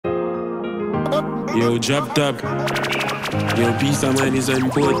Yo, drop top. Yo, peace of mind is an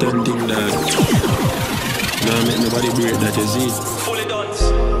important thing, dog. Nah, make nobody break that, you see. Fully done.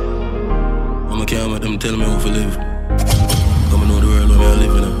 I'ma care about them tell me how to live. Come and know the world where I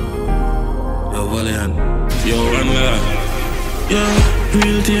live in. Yo, Valiant. Yo, Angela. Yo,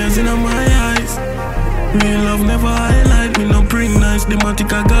 real tears in my eyes. Real love never highlight. Me no bring nice. The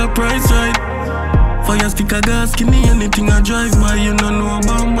Masicka got price right. Fire stick a gas, skinny, anything I drive by. You don't know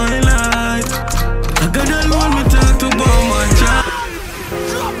about my life. I got alone, me talk to about my child.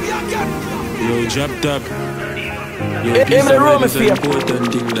 Yo, drop top. Yo, peace of mind is an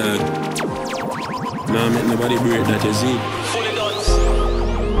important thing, dog. Nah, make nobody break that, you see. Fully done.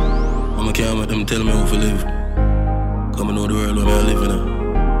 I'ma care about them tell me how to live. Come and know the world where I live in.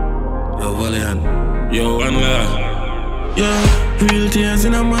 Yo, Valiant. Yo, Angela. Yo, real tears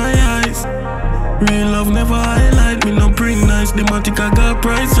in my eyes. Real love never highlight. Me no bring nice. The Masicka got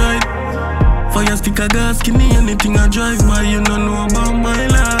price right. Fire stick a gas, skinny, anything I drive by. You don't know about my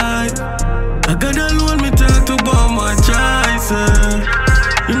life. I got alone, me talk to about my choices.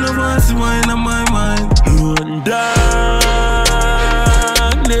 You never see why in my mind. You want darkness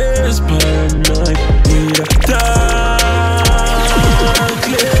by night. With a dark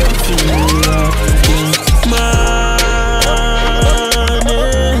left in money.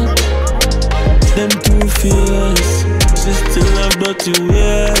 Them two fears, she still have but 2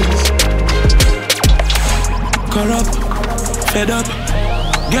 years. Corrupt, fed up.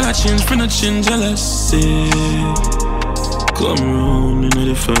 Girl, I change for nothing, jealousy. Come round in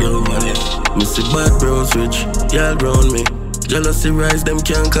the fire. Me see bad bros rich, y'all round me. Jealousy rise, them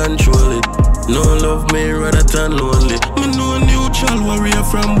can't control it. No love me rather than lonely. Me know a neutral warrior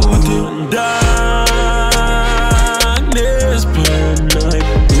from both. Darkness by night.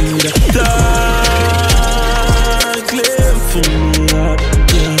 With a dark left for me up.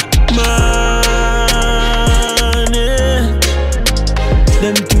 Yeah, money.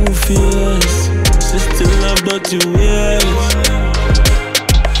 Them two fears, she still have but 2 years.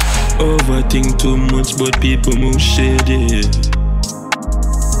 Overthink too much, but people move shady.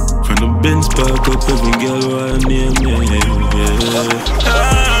 From the Benz park up, every girl want near me. Yeah.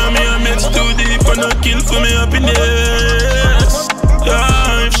 Me a mix too deep and not kill for me happiness.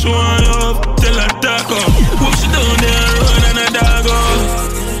 If she want love, tell her talk up. Walk she down there, run and a dog up.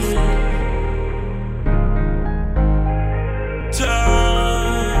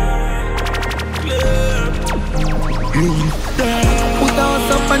 Put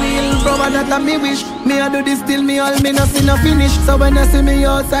out up on the hill, brother, that a me wish. Me a do this till me all, me no see no finish. So when I see me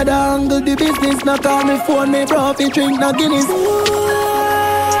outside, I angle the business. No call me phone, me bro, fi drink no Guinness.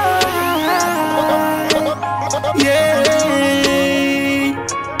 Yeah,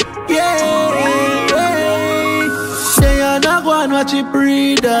 yeah. Say I not go and watch it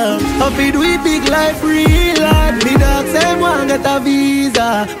breathe up. Up it with big life real hard. Me dog say one get a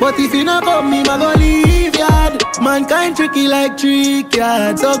visa, but if you not come, me ma go leave yard. Mankind tricky like trick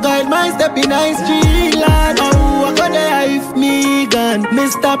yard, so guide my step in nice street lad. Oh, I go there if me gone.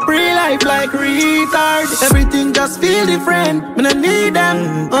 Mr. Pre-life like retard. Everything just feel different. Me no need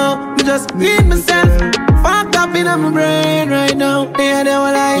them. Oh, me just need myself. Fucked up in my brain right now. Yeah, they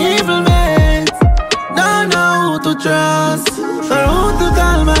were like evil men. Don't know who to trust or who to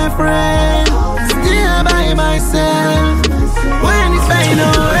call my friend. Still by myself when it's pain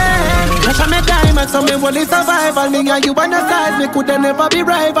away. I shall make time and some me only survival. Me and you on the side, me coulda never be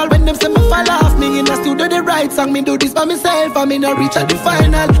rival. When them say me fall off, me in the studio the right song. Me do this by myself and me no reach at the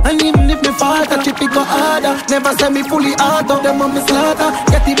final. And even if me fall, I keep it go harder. Never say me fully out of them on me slaughter.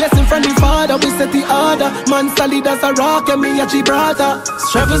 Get the blessing from the father, we set the order. Man solid as a rock and me a Gibraltar.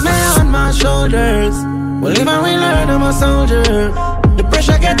 Struggles me on my shoulders. Well, if I will learn, I'm a soldier. The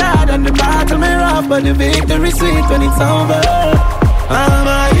pressure get hard and the battle me rough, but the victory sweet when it's over. I'm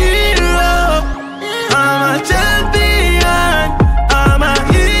a hero, I'm a champion, I'm a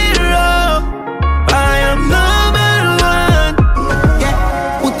hero, I am #1. Yeah,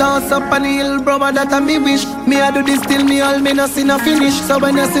 put us up on the hill, brother, that a me wish. Me a do this till me all, me no see no finish. So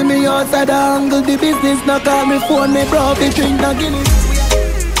when you see me outside, I angle the business. No call me phone, me bro, fi drink no Guinness.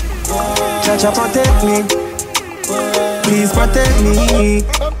 Chacha protect me, please protect me.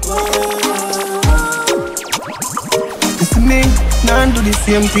 Listen me, now do the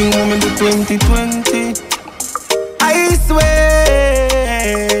same thing when we do 2020. I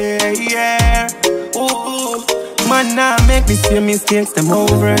swear, yeah. Ooh, man, now make me see mistakes them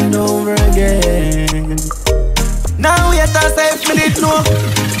over and over again. Now we have to say if me didn't know.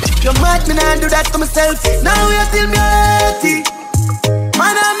 You might me not do that to myself. Now we have till me 80.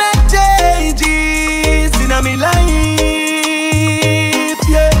 Man, I make changes in my life,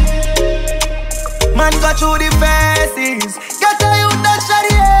 yeah. watch who the faces. Get a youth that shot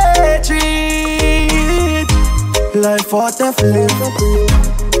the hatred. Life what a flip.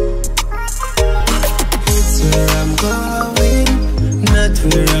 It's where I'm going, not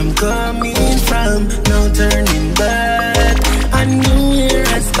where I'm coming from. No turning back, a new year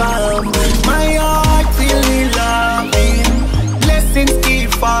has come. My heart feeling loving. Blessings keep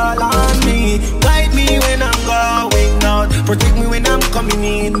fall on me. Guide me when I'm going out, protect me when I'm coming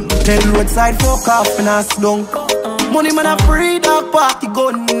in. Tell roadside fuck off and I slung. Money man a free dog party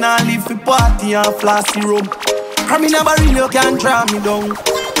gun. Nah live for party and flossy rum. I mean never really you can't draw me down.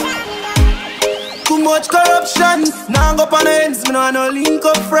 Too much corruption. Now go on the ends, me no link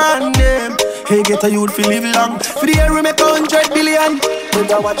up from them. Hey, get a youth fi live long. For the year we make 100 billion.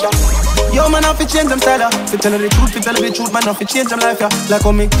 Better watch out. Yo man have to change them style. Fi tell the truth, man have to change them life. Yeah. Like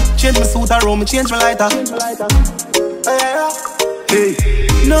how me change my suit around, me change my lighter. Hey,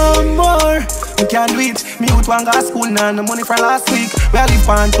 no more. We can't do it. Me youth want go to school now, no money for last week. We a live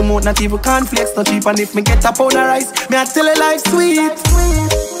pan to mouth, not even cornflakes, not cheap. And if me get a pound of rice, me a tell a life sweet.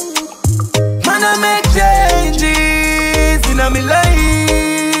 Man I make changes in my life,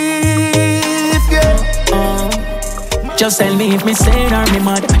 yeah. Just tell me if me sane or me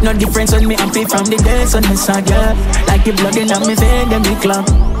mad. No difference when me happy from the days when me sad, yeah. Like the blood in me vein, then me clap.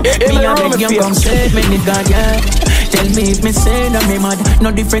 Me a beg you come save me, God, yeah. Tell me if me sane or me mad.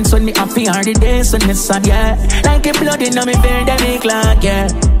 No difference when me happy or the days when me sad, yeah. Like the blood in me vein, then me clap, yeah.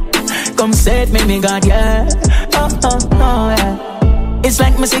 Come save me, God, yeah. Oh, yeah. It's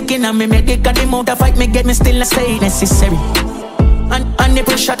like Masicka and me medic. And the amount of fight me get me still a stay necessary. And the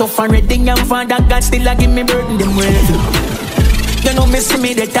pressure tough and ready. And Father God still a give me burden them well. You know me see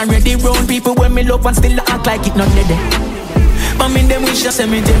me that and ready. Round people when me love and still act like it not dead. But me them wish you say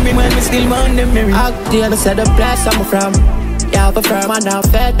me tell me when me still want them married. Out the other side of the place I'm from. You have a firm and now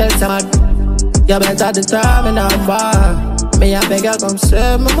fair tell someone. You better determine I'm far. Me I beg you come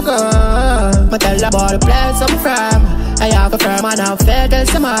save me, my girl. Me tell about the place I'm from. I have a firm and I'm fair tell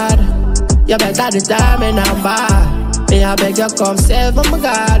someone. You better determine I'm far. Me I beg you come save me, my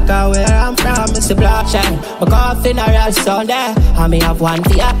God. Cause where I'm from is the bloodshed. My coffin a real Sunday. And me have one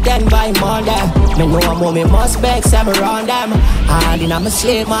for up then by Monday. Me know I'm mommy must beg some around them. All in my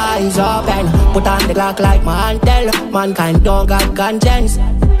sleep, my eyes open. Put on the clock like my antel. Mankind don't got conscience.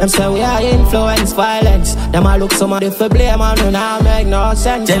 Them say we are influence violence. Them a look somebody for blame and we not make no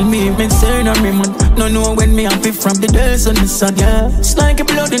sense. Tell me if me sane or me mad. No know when me happy from the days when me sad, yeah. It's like a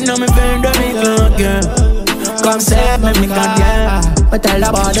blood in me vein, that me glad, yeah. Come save me, God, yeah. But tell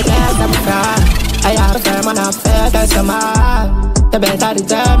about the place I'm from. I have a firm and I'm fair, that's a man. You better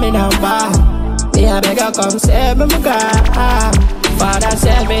determine I'm far. Me I beg you come save me, my God. Father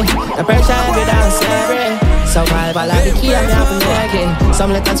save me, the pressure every dance every. Survival like the key and me have to make it.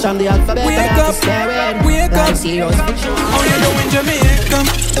 Some letters from the alphabet and I have to stay with. Wake up, how you doing Jamaica?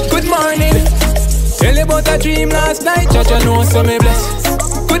 Good morning. Tell you about a dream last night, judge you know so me bless.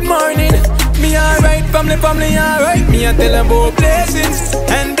 Good morning. Me alright, family alright. Me a tell them about blessings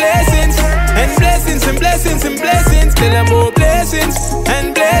and blessings and blessings and blessings and blessings. Tell them about blessings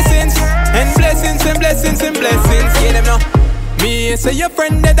and blessings and blessings and blessings and blessings. Yeah, them know. Me say your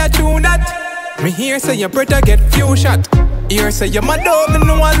friend that I do that. Me here say your brother get few shot. Here say your mother, me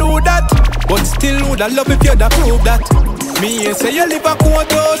know I know that. But still would I love if you'd prove that. Me here say you live a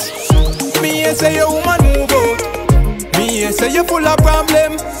courthouse. Me here say your woman move out. Me here say you full of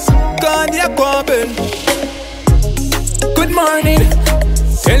problem. God you coming. Good morning.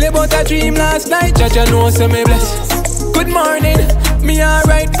 Tell you about a dream last night. Judge you know so me bless. Good morning. Me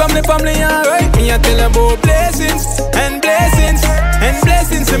alright, family alright. Me a tell them about blessings and blessings and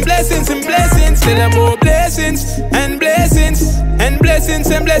blessings and blessings and blessings. Tell them about blessings and blessings and blessings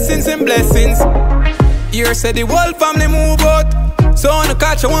and blessings and blessings. Here say the whole family move out, so on the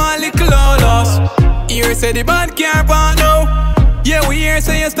catch one little loss. Here say the band can't want now. Yeah, we here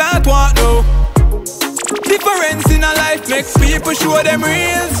say you start want now. Difference in a life makes people show them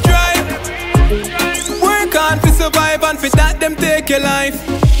real strive. Work on to survive and for that them take your life.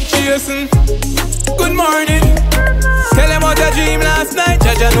 Jason, good morning. Tell them about a dream last night.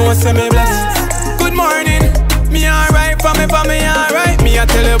 Jaja know say me bless. Good morning. Me alright, family alright. Me I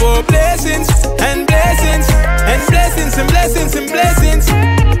tell you about blessings and blessings and blessings and blessings and blessings.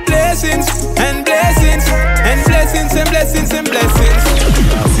 Blessings and blessings and blessings and blessings and blessings.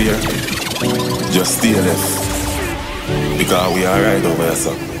 Last year, just stay left. Because we alright over here,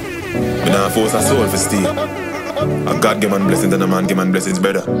 son. Me nah force a soul for steal. A God give man blessings and a man give man blessings,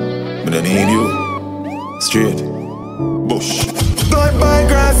 brother. Me don't need you. Straight. Bush. Goodbye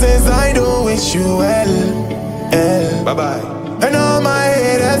grasses, I do wish you well. Bye bye. And all my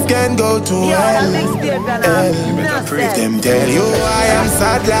haters can go to hell. If them tell you I am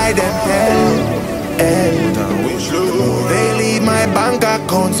sad like them tell. They leave my bank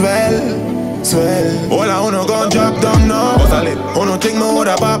account swell. All I wanna go drop down now. Wanna think me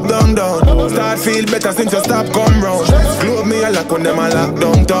woulda pop down. Start feel better since you stop come round. Globe me a lock when them a lock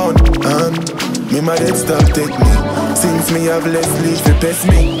downtown. Me my dead stop take me. Since me have less leash fi pest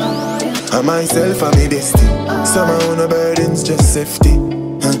me. I myself and me bestie. Some of my burdens just safety.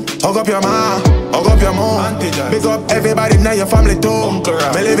 Hug up your ma, hug up your mom. Big up everybody in your family too.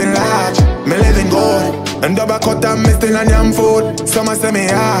 Me living large, me living good. And double cut and me still on yam food. Some say me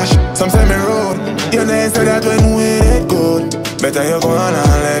harsh, some say me rude. You know say that when we it good. Better you go on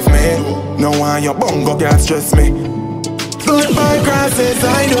and left me. No one your bungo can't stress me. Goodbye crosses,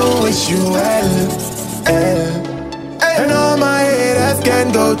 I do wish you well. And all my haters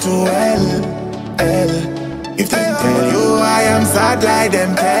can go to hell. If they tell you I am sad like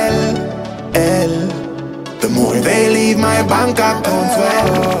them tell. The more they leave my bank account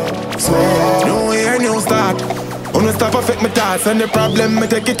swell. New year, new start. Wanna stop affect my thoughts and the problem me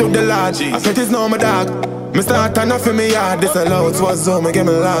take it to the large. I bet it's now my dog. Me start turn off in me yard. This allows was so me get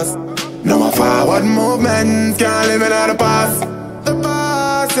me lost. Now my forward movement can't live in the past. The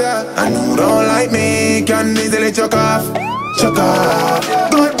past, yeah. And who don't like me can easily chuck off.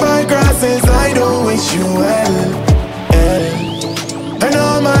 Goodbye crosses, I don't wish you well. And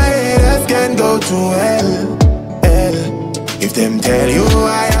all my haters can go to hell. If them tell you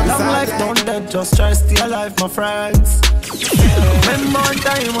I am long sad. life don't dead, just try stay alive, my friends. Remember one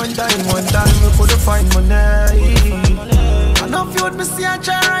time we couldn't find money. Enough you'd me see a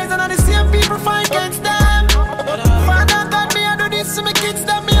try rise and the same people fight against them. Father God, me I do this to my kids,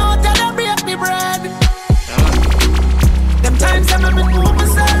 them me out and they break me bread. Them times I me know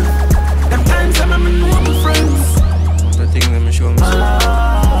myself. Them times I me know my friends. The thing that me show myself.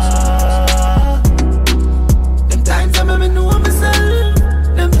 Them times I me know myself.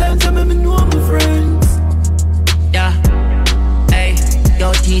 Them times I me know my friends. Yeah, hey,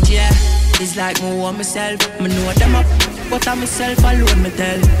 yo Teejay, it's like me want myself. Me know them up, but I'm myself alone, me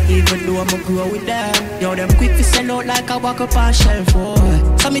tell. Even though I'ma grow with them. Yo, them quick to sell out like I walk up on shelf, boy.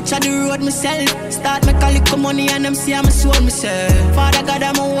 So me try the road myself. Start make a little money and them see I'm a soul myself. Father God,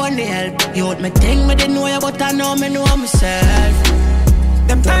 I'm a one to help. Yo, me think me didn't know you, but I know me know myself.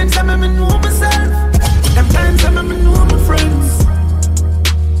 Them times I me know myself. Them times I me know my friends.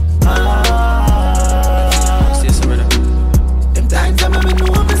 Them times I me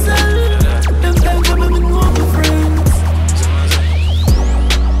know myself. Them times I me know my friends.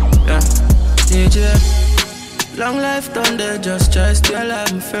 Yeah, Teejay, long life done there, just try stay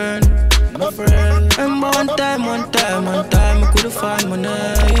alive, my friend. Remember one time, I couldn't find money. I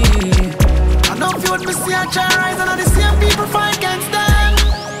know if you would me see a try rise and the same people fight against them.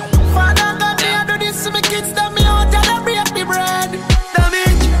 Father God, me I do this to my kids, them me out and they break me bread.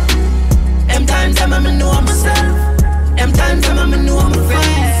 Damage. Them times I me know myself. Them times I me know my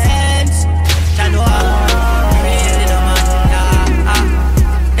friends. I know how really no man.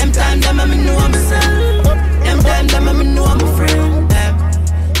 Them times I me know myself. Them times I me know my friend.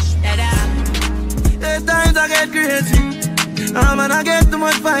 There's times I get crazy. Man, I get too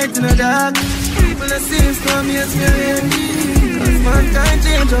much fight in the dark. People that seems to me as me. Cause mankind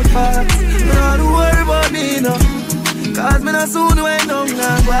change up fast. Don't worry about me, no. Cause me not soon went down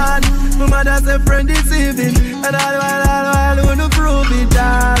and bad. My mother said friend deceiving. And all while wanna prove it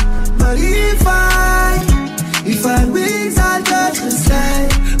that. But if I wings, I'll touch the sky.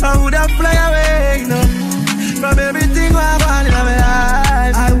 I would have fly away, no. From everything I want in my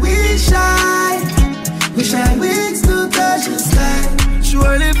life. I wish I wings to touch the sky.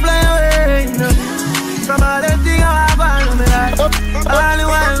 Surely fly away, no. From all the things I want in my life. All the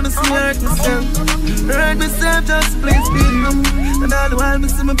while I see hurt myself. Hurt myself, just please people. And all the while I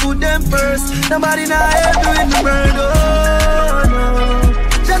see me put them first. Nobody now help me in the world, oh no.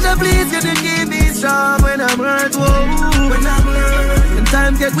 Just please get to keep me strong when I'm hurt, whoa. When I'm hurt. When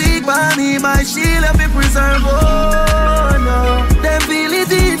times get weak by me, my shield will be preserved, oh no. Them feel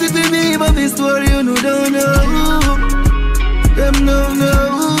it easy for me, but this story you know don't know. Them don't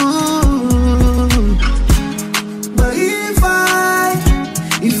know. But if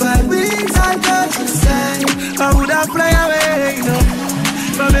I wings, I touch the sky. I would have fly away, you know,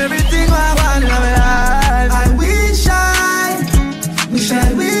 from everything I want in my life. I wish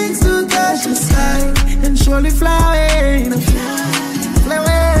I wings to touch the sky and surely fly away, you know, fly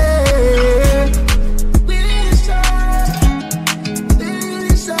away. Wish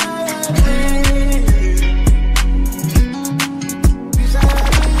I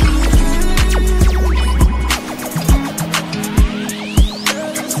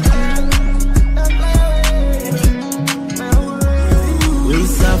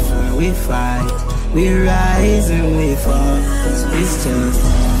fight, we rise and we fall. It's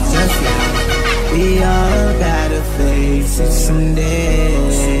just life. We all gotta face it someday.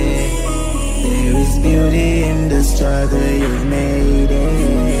 There is beauty in the struggle, you've made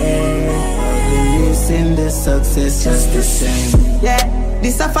it. Ugliness in the success, just the same. Yeah,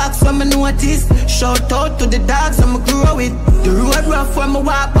 this a fact when me notice. Shout out to the dogs when me grow with. The road rough when me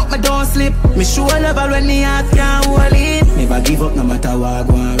walk, but me don't slip. Me show level when me heart can't hold it. Never give up no matter what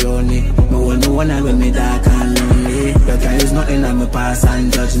go around me. Me hold me one eye when me dark and lonely. But there is nothing on me past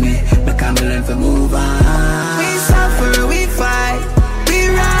and judge me. Me can't learn to move on. We suffer, we fight, we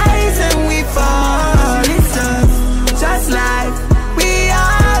rise and we fall. It's just life. We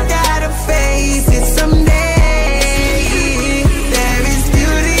all gotta face it someday. There is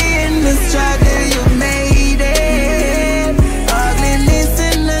beauty in the struggle, you made it. Ugliness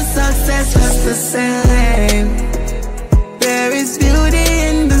in the success, just the same. There is beauty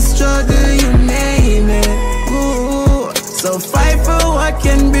in the struggle, you name it. Ooh. So fight for what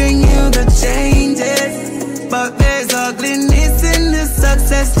can bring you the changes. But there's ugliness in the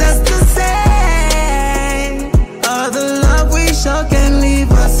success, just the same. All the love we show can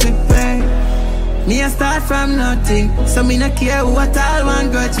leave us with pain. Me a start from nothing, so me no care what all one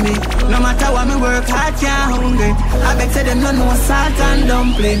grudge me. No matter what me work hard, can't hungry. I beg to them no know salt and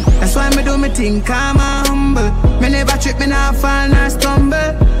dumpling. That's why me do me thing calm and humble. Me never trip, me not fall nor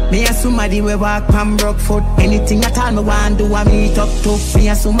stumble. Me a somebody we walk pan broke foot. Anything at all me want do, I meet up to. Me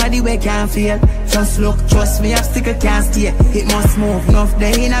a somebody we can't fail. Just look, trust me, obstacle can't stay. It must move, enough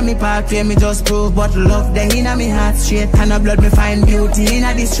day inna me parkway. Me just prove, but love day inna me heart straight. And a blood me find beauty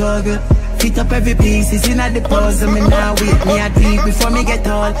inna the struggle. Fit up every piece, it's inna the puzzle. Me now wait, me a deep before me get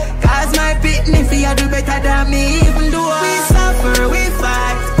all. Cause my pitney fi a do better than me even do all. We suffer, we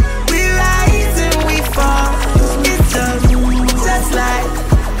fight, we rise and we fall. It's just like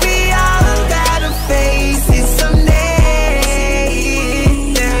we all gotta face it someday.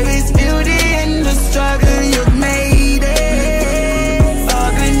 There is beauty in the struggle, you've made it.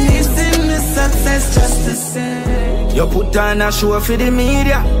 Ugliness in the success, just the same. You put on a show for the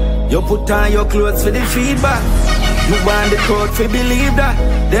media. You put on your clothes for the feedback. You want the crowd to believe that.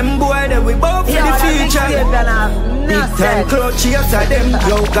 Them boy that we both for the future. Big time crowd cheers at them.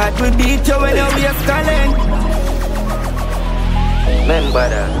 Yo, God will beat you when you be a stallion. Remember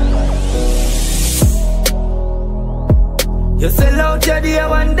that. You sell out your day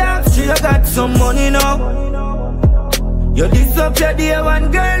one dance, you got some money now. You diss up your day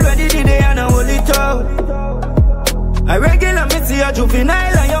one girl, ready the day and I hold it out. I regular me see a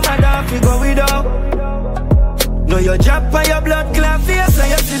juvenile and your mother figure without. No, you drop on your blood clot face and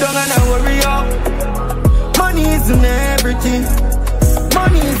you sit down and I worry out. Money isn't everything.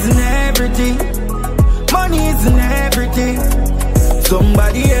 Money isn't everything. Money isn't everything.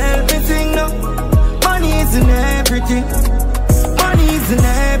 Somebody help me sing now. Money isn't everything. Money isn't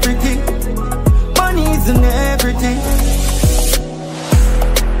everything. Money isn't everything.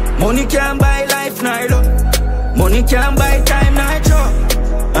 Money can't buy life, neither. Money can't buy time, night show.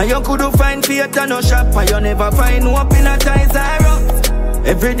 And you couldn't find faith and no shop. And you never find hope in a tie zero.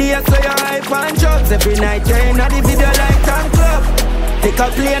 Every day I saw your hype and drugs. Every night you're in a the video like tank club. Take a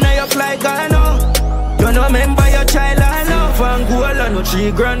plane and you fly Ghana. You know remember your child I love. And goal and no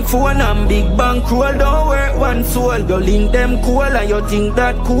 3 grand phone and big bank roll. Don't work one soul. You link them cool and you think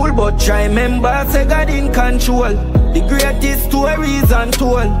that cool. But try remember say God in control. The greatest stories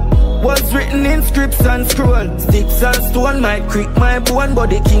untold was written in scripts and scroll. Sticks and stone might creak my bone, but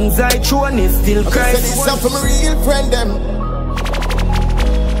the king's eye throne is still Christ. This is for my real friend them.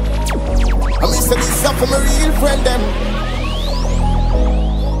 I mean say this is for my real friend them.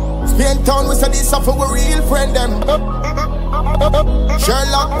 Spain town we say this is for my real friend them.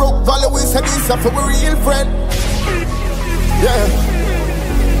 Sherlock Brook Valley we say this is for my real friend. Yeah.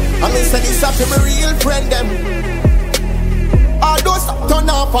 I mean say this is for my real friend them. All those turn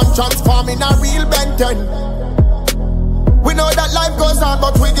off and transform in a real Ben 10. We know that life goes on,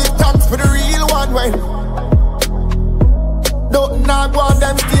 but we give thanks for the real one when don't not go on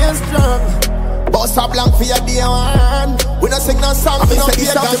them stay strong. Boss a blank for your day one. We don't sing no song, we don't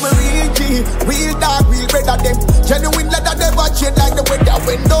hear that. Real G, real dark, real red of them. Genuine leather never change like the weather.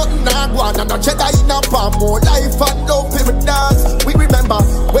 When nothing not go on and no cheddar in a palm. More life and love for the dance. We remember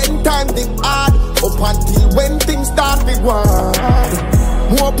when time did hard. Up until when things start big one.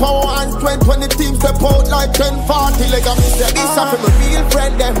 More power and strength when the team step out like 10-40. Like I said, this is for my real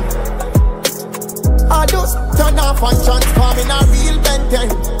friend them. I just turn off and transform in a real Ben 10.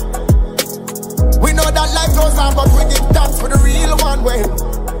 We know that life goes on, but we give thanks for the real one way.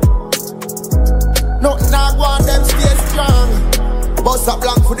 Nothing I want them stay strong. Bust a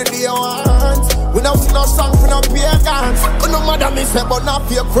blank for the day ones. We don't sing no song for no pagans. Oh no matter me say but not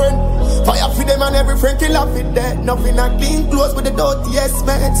for your friend. Fire for them and every friend kill off it dead. Nothing a clean clothes with the dirtiest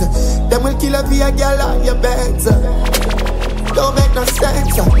men. Them will kill a via girl on your bed. Don't make no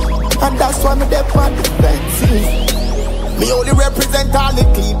sense. And that's why me there on the fences. Me only represent all the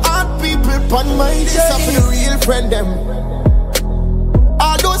clean hard people upon my day. This up for the real friend them.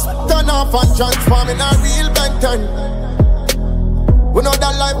 All those turn off and transform in a real Benton. We know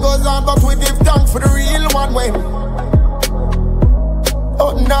that life goes on, but we give thanks for the real one when.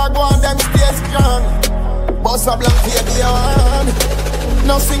 Oh, now go on them stay strong. Boss a blank for the one.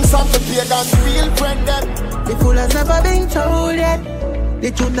 Now sing something to pagans, real friend them. The fool has never been told yet.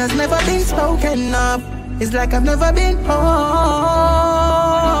 The truth has never been spoken of. It's like I've never been home.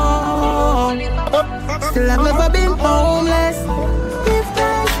 Still I've never been homeless. Give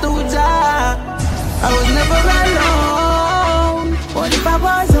thanks to Jah, I was never alone. What if I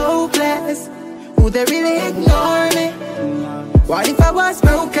was hopeless? Would they really ignore me? What if I was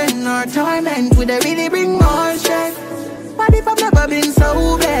broken or torment? Would they really bring more stress? What if I've never been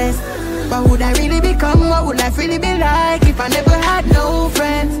so blessed? What would I really become? What would life really be like if I never had no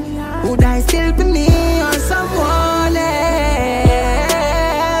friends? Would I still be me or someone else?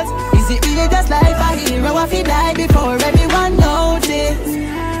 Is it really just like a hero if he died before everyone noticed?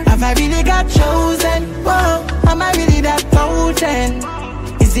 Have I really got chosen? Whoa, am I really that potent?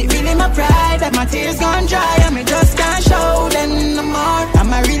 Is it really my pride that my tears gone dry and me just can't show them no more?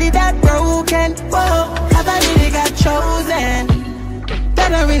 Am I really that broken? Whoa, have I really got chosen? They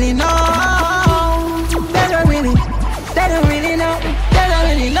don't really know. They don't really know. They don't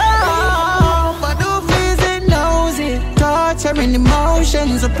really know. But who feels it knows it. Torturing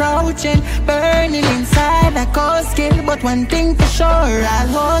emotions approaching, burning inside like cold skin. But one thing for sure, I'll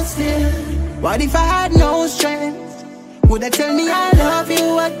hold still. What if I had no strength? Would I tell me I love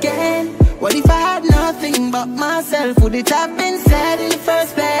you again? What if I had nothing but myself? Would it have been said in the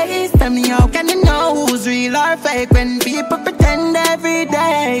first place? Tell me how can you know who's real or fake when people pretend every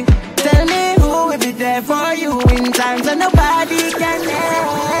day? Tell me who will be there for you in times when nobody can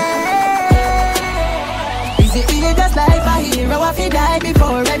help. Is it really just like a hero if he died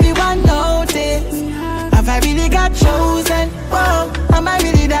before everyone noticed? Have I really got chosen? Whoa, am I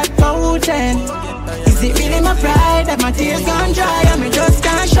really that potent? Is it really my pride that my tears gone dry and me just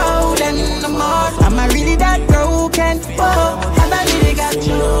can't show them no more? Am I really that broken? Whoa, have I really got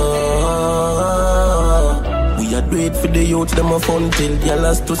chosen? We are great for the youth, them a fun till. Y'all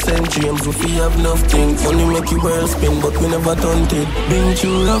has to send dreams if we have nothing. Money make you world spin, but we never done it. Been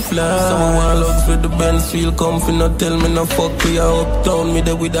through rough life. Someone loves with the Benz, feel comfy. Not tell me no fuck, we are uptown. Me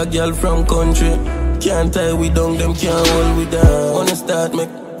there with a girl from country. Can't tie we down, them can't hold we down. Wanna start make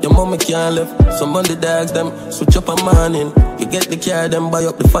your mama can't left. Some on the dogs, them switch up a morning. You get the car, them buy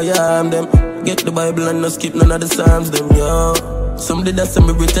up the firearm, them get the Bible and no skip none of the Psalms, them, yo. Some did that say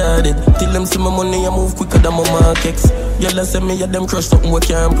me retarded. Till them see my money, I move quicker than my markets. Y'all that say me, yeah, them crush something we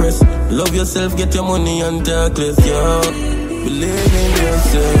can't press. Love yourself, get your money and talk less, yo. Believe in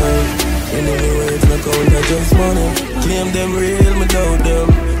yourself. Anyway, words no count, not just money. Claim them real, me doubt them.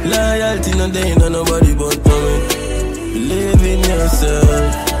 Loyalty no day, no nobody but me. Believe in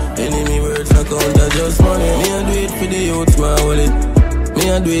yourself. Enemy words no count, not just money. Me I do it for the youth, my wallet. Me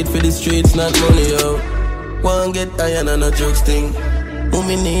I do it for the streets, not money, yo. One get iron and a drugs thing. Who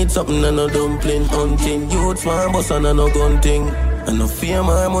me need something and no dumpling hunting. Youth farm boss and no gun thing. And no fear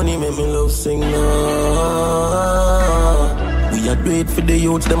my money make me love sing, no. We are great for the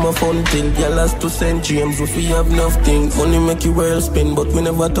youth, them a fun thing. Y'all has to send dreams if we have nothing. Money make you world spin, but we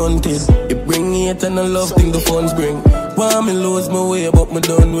never done it. It bring hate and a love thing the funds bring. Why me lose my way, but me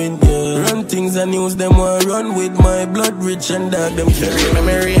done win, yeah. Run things and use them, want run with my blood rich and dark, them carry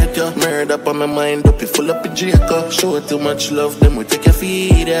me rate ya. Murder up on my mind, up it full up with Jacob. Show too much love, them we take your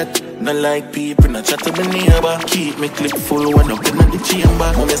feed at. Not like people, not chat to me neighbor. Keep me clip full when up in the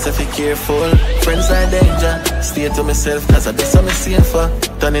chamber. Mom say be careful, friends are danger. Stay to myself, cause I do something safer.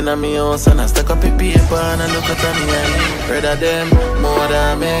 Turning on me house and I stack up a paper. And I look at me and rather them, more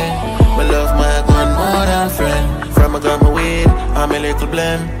than me. Me love my gun more than friend. From I got my weed, I'm a little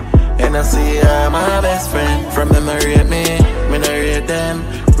blame. And I see I'm my best friend. From them I rate me not rate them.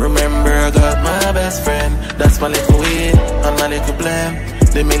 Remember I got my best friend. That's my little weed, and my little blame.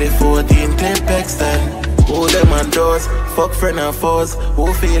 They made it 14 clip extend. Who them on doors, fuck friend and foes.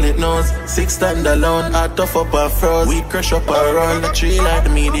 Who feel it knows, 6 stand alone, I tough up and froze. We crush up around the tree like the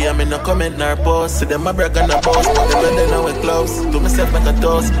media. Me no comment nor post. See them a brag and a boss, but them and they know we close. Do myself like a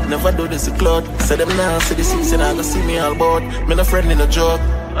toast, never do this a cloud. Say them now, see the 6 and I go see me all bout. Me no friend in a joke,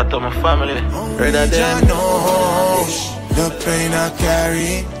 I told my family, rather than know. the pain I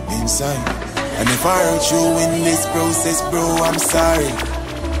carry inside. And if I hurt you in this process, bro, I'm sorry.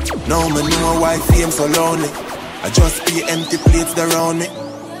 Now me know why fame so lonely. I just be empty plates around me.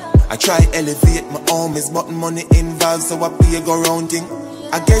 I try elevate my homies, but money involved, so I pay a go round thing.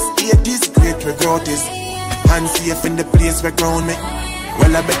 I guess it is great regret is unsafe in the place where ground me.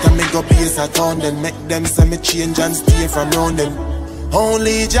 Well, I better make up place a town, then make them say me change and stay from round them.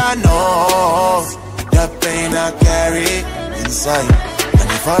 Only Jah knows the pain I carry inside. And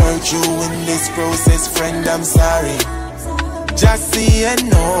if I hurt you in this process, friend, I'm sorry. Just see and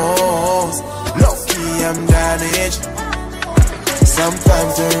knows, lucky I'm damaged.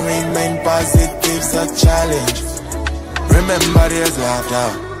 Sometimes to remain positive's a challenge. Remember there's laughter.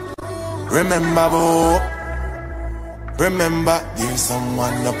 Remember hope. Remember there's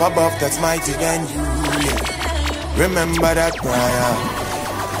someone up above that's mighty than you. Yeah. Remember that prayer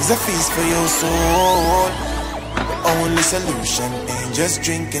is a feast for your soul. The only solution ain't just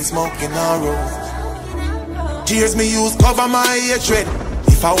drinking, smoking or roll. Tears me use cover my hatred.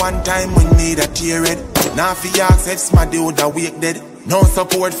 If I one time we need a tear red. Now for your access my dude that wake dead. No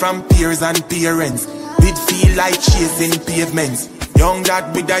support from peers and parents. Did feel like chasing pavements. Young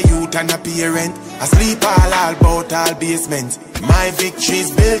dad with a youth and a parent. Asleep all about all basements. My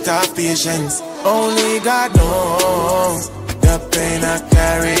victory's built of patience. Only God knows the pain I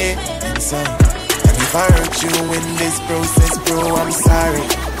carry inside. And if I hurt you in this process, bro, I'm sorry.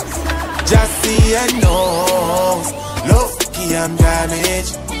 Just see and knows, lucky I'm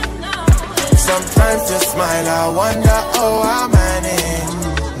damaged. Sometimes to smile, I wonder how I manage.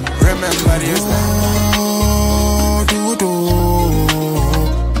 Remember there's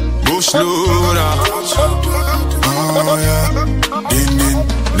Bush loader. Oh yeah. Din din.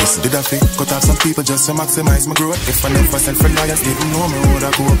 Listen, did I fit? Cut off some people just to maximize my growth. If I never self-reliance, didn't know me, would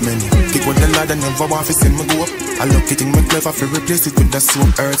I go up many. Kick with the ladder, never want to see me go up. I look it in my clever, for replace it with the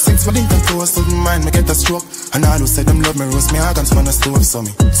soap. Earth 6 for Lincoln toes, didn't mind me get a stroke. And all who said them love me, roast me organs from the stove. So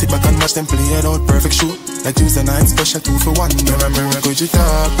me sit back and watch them play it out, perfect show. Like Tuesday night, special 2 for 1. Remember, could you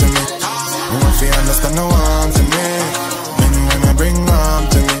talk to me? I want to understand no one to me. Many women bring harm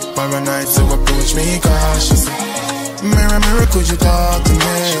to me. Paranoid, so approach me cautiously. Mirror, mirror, could you talk to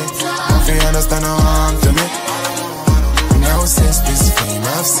me? If you understand how I'm to me. Now since this fame,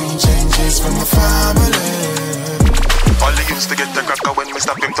 I've seen changes from the family. All they used to get the cracker when we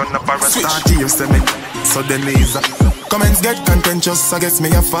stop him turn up a start tears to me. So then he's up. Comments get contentious, I guess me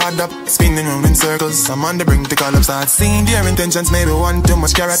a fad up. Spinning round in circles, I'm on the brink to call up. Start seeing their intentions, maybe one too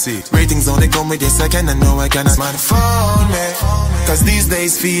much carrot. Ratings only come with this second, I know I cannot smartphone me. Cause these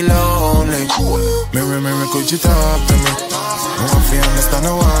days feel lonely. Mirror, mirror, could you talk to me? I want to understand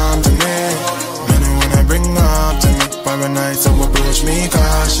how I'm to me. Many wanna bring up to me. Paranoid, so approach me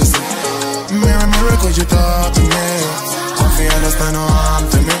cautiously. Mirror, mirror, could you talk to me? I want to understand how I'm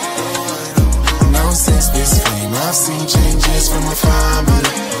to me. Now since this fame, I've seen changes from my family.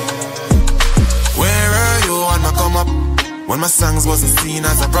 Where are you when I come up? When my songs wasn't seen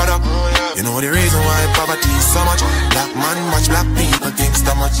as a product. You know the reason why poverty is so much. Black man watch black people think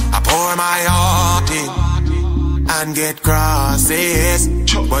so much. I pour my heart in and get crosses,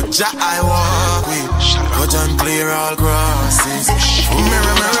 but Jah I walk with, but unclear all crosses.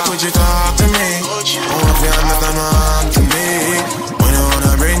 Mirror, mirror, could you talk to me? Oh, if you understand what I'm to me. When you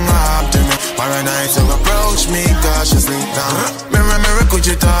wanna bring up to me, paranoid, so approach me cautiously. Mirror, mirror, could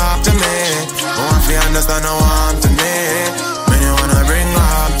you talk to me? Oh, if you understand how I'm to me. When you wanna bring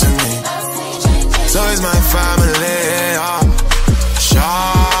up to me, so is my family. Shut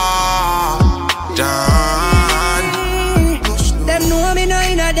down. Them know me no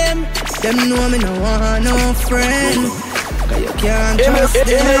inna them. Them know me no want no friend. Cause you can't trust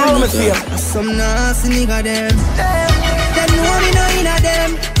them. Some nasty nigga them. Them know me no inna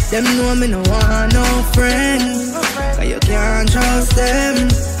them. Them know me no want no friend. Cause you can't trust them.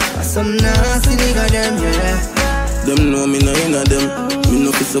 Some nasty nigga them, yeah. Them know me no inna them. Me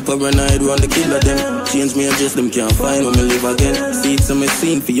no piss up every night run the killer them. Change me address them can't find when me live again. See it's a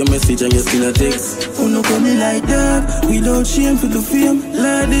message for your message and you still a text. Oh no coming like that, without shame for the fame.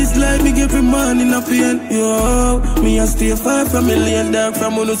 Like this life me every man in a pain. Yo, me a stay far from a lane dark.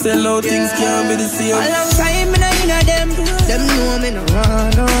 From when you sell out things can't be the same. A long time me no inna them. Them know me no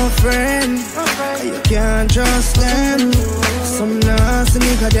want no friend. You can't trust them. Some nasty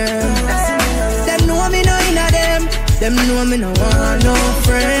nigga them. Them know me no inna them. Them know me no want no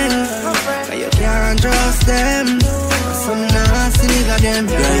friend. You can't trust them. Some nasty nigga them.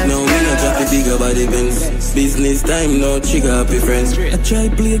 Right now we not drop the bigger body events. Business time no trigger happy friends. I try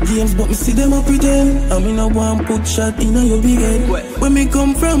play games but me see them a pretend. I me no want put shot in your big head. When me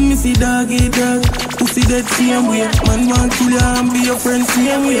come from me see doggy dog. Pussy pussy dead same way. Man want kill you and be your friend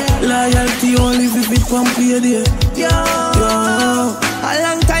same way. Loyalty only if it pump you there. Yo, a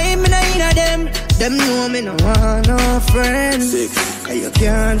long time in a them. Them know me no want no friends. Cause you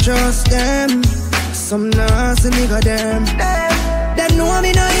can't trust them. Some nasty nigga them. Them know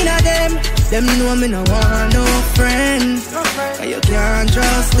me no inna them. Them know me no want no friends. Cause you can't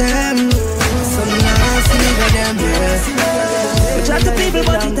trust them. Some nasty nigga them, yeah. We chat to people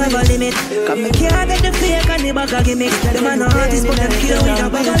but it have a limit. Cause me can't get the fake and the bag of gimmick. Them an artist but them kill with a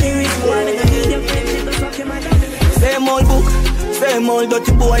bag of lyrics. Why me kill them friends? Same old book, same old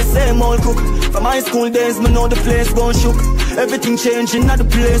dirty boy, same old cook. From high school days, me know the place gon' shook. Everything changing at the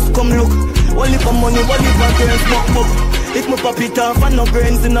place, come look. Only for money, only for girls, book. If me pop it off and no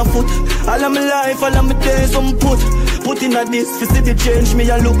brains in a foot. All of my life, all of my days, I'm put in a this, fi see the change, me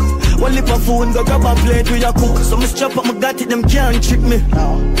a look. Only for food, go grab a plate with a cook. So me strap up, me got it, them can't trick me.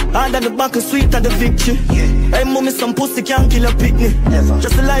 Hard at the back, sweet at the victory. Hey mommy, some pussy can't kill a picnic.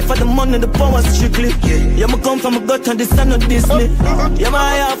 Just the life of the money, the power strictly. Yeah, me come from a gut and this and not this me. Yeah, my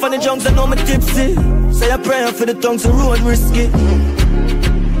eye off on the junks, I know me tipsy. Say a prayer for the tongues, the road risky.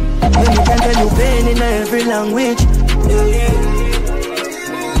 Me can tell you pain in every language.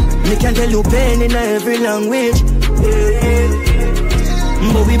 Me can tell you pain in every language.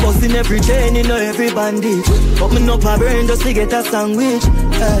 But we bustin' every chain in every bandage. But me no pa brain just to get a sandwich.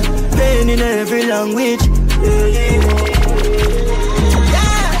 Pain in every language. We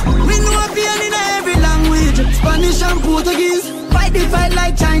know pain in every language. Spanish and Portuguese. Fight the fight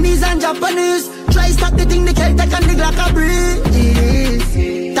like Chinese and Japanese. Try stop the thing, the Celtic and the Glock a breeze.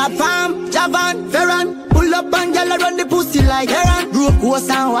 Tap farm, Javan, Ferran. Pull up and gyal run the pussy like heron. Rope coast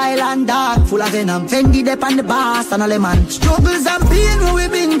and wild and dark, full of venom. Fendi dep on the bass and all them man. Struggles and pain what we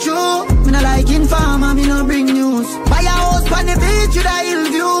been through. Me no like informer, me no bring news. Buy a house on the beach with a hill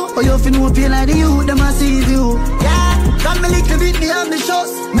view. But you fin know feel like the youth, them a see you. Yeah, come me little bit me on the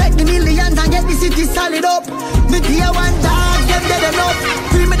shows. Make the millions and get the city solid up. Me dear one dog, them dead enough.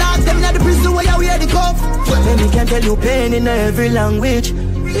 Free me dogs, them in the prison where you wear the cuff. Me can tell you pain in every language.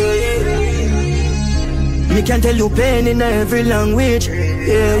 Me can tell you pain in every language.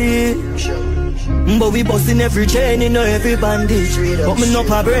 But we bustin' every chain in every bandage. But me no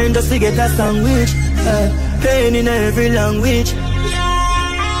pa brain just to get a sandwich. Pain in every language.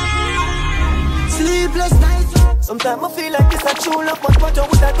 Sleepless nights. Sometimes I feel like it's a true love, but what you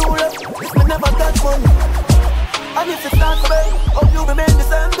would I do love? If me never got money. And if it's not away, hope you remain the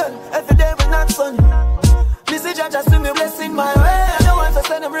same then. Every day we're not sunny. Missy just swing me blessing my way. I don't want to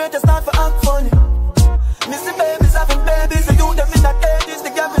celebrate, just start for act funny. Missy babies having babies, they do them in that 80s. The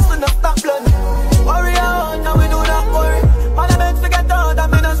gap is still not stop blood. Worry on, now we do not worry. Man, I meant to get out, I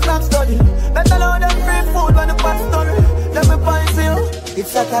mean, I stop study. Better know them free food when the pot story. Let me find you.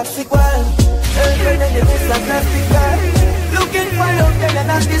 It's a toxic world. Every day they miss a plastic girl. Looking for love, then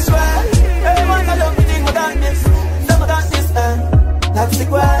not this world. Everyone I love me, think I got this. Some I got this, toxic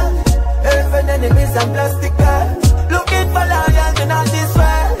world. Every day they miss a plastic girl. Looking for loyalty, not this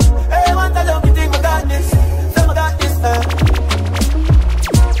world. Everyone I love me, think I got this. Some I got this,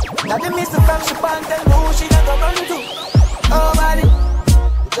 Now they miss the from she pan, tell me who she never run to. Oh, body.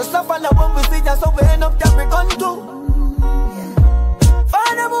 Just a follow when we see just so we end up carry gun too.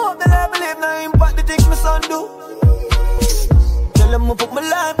 Find them hope that I believe now impact the things my son do. Tell them I put my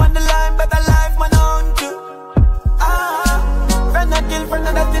life on the line, better life man on you. Friend I kill, friend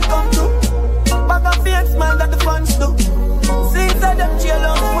that did come true. Back and fake smile that the fans do. Seems that them jail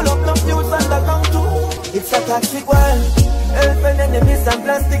house full of no views and that come too. It's a toxic world. Helping enemies and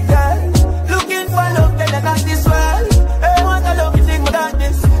plastic girl. Looking for love, then not this world. Everyone I love you, think I got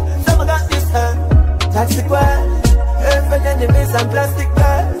this. Some I got this, toxic world. Helping enemies and plastic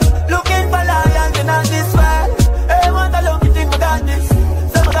girl. Looking for loyalty, not this world. Everyone I love you, think I got this.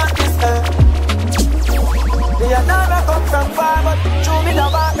 Some I got this, They are never come from far, but show me the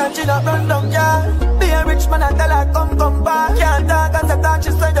back and she not run down, yeah. Be a rich man and tell her come back. Can't talk as a talk,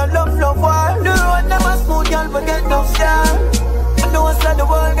 she said you love war. The road never smooth, girl, but get no scar. I know I said the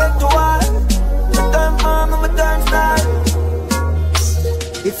world get to war. My turn mom and my turn star.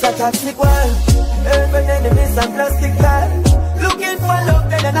 It's a toxic world. Every enemies and plastic girl. Looking for love,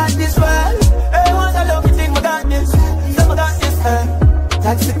 then not this world. Everyone I love you, think I got this. Some I got this,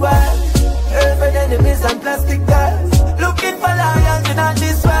 toxic world. Every enemies and plastic girls. Looking for loyalty, not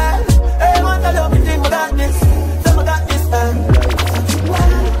this world. Everyone I love you, think I got this. Some I got this,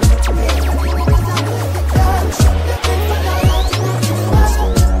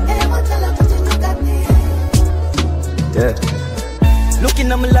 yeah.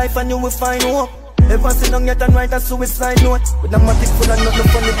 Looking at my life and you will find hope. Ever seen them yet and write a suicide note? With a matic full and nothing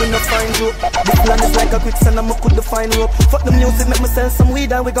funny, we no find you. This plan is like a quicksand and I couldn't find rope. Fuck the music, make me sell some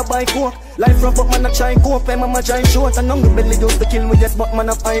weed and we got buy coke. Life rough up, man, I try cope, and mama try short. And hungry belly used to kill me, yes, but man,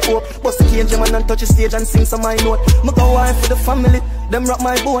 I high hope. Bust the cage, man, and touch the stage and sing some high note. Me go wife for the family, them rock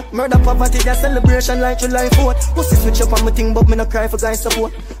my boat. Murder poverty, their celebration like July 4th. Pussy switch up on me thing, but me no cry for guys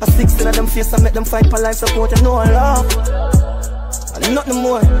support. I 16 of them face and make them fight for life support. You know I love, and nothing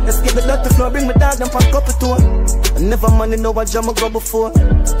more. Let's get the lot to floor, bring my dog, them for a couple tour. I never money know what jam I go before.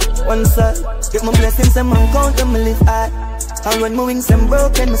 One side, get my blessings and man count them, me live high. And when my wings them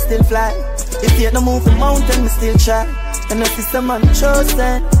broken, me still fly. If you don't move the mountain, me still try. And if it's a man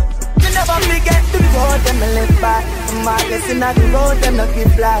chosen, you never forget the road them me live by. My blessing at the road them not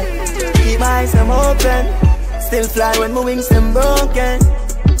give fly. Keep my eyes them open, still fly when my wings them broken.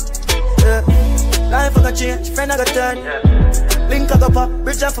 Life I got change, friend I got turn. Link I got pop,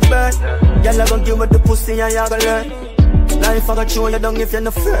 bridge off a burn. Y'all I gon' give me the pussy and y'all gon' learn. Life I got show you down if you're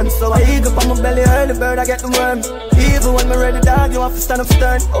not firm. So I eat up on my belly, early bird I get the worm. Even when me ready dog, you have to stand up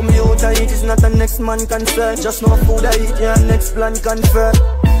stern. Oh me out I eat is not a next man concern. Just no food I eat, yeah, next plan confirm.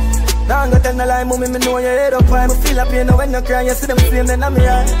 Now I'm gonna tell no lie, mommy, me know your head up high. Me feel happy now when I cry, you see them flame then I'm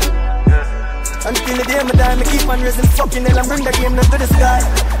here. Until the day me die, me keep on raising fucking hell and bring the game to the sky.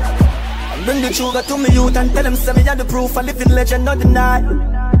 Bring the sugar to me youth and tell them say me are the proof a living legend, not deny.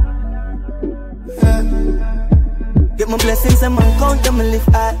 Get my blessings and man count them, me live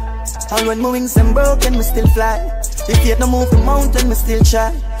high. And when my wings them broken, me still fly. If you don't move the mountain, me still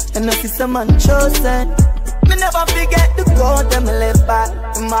try. And if it's a man chosen, me never forget the God them me live by.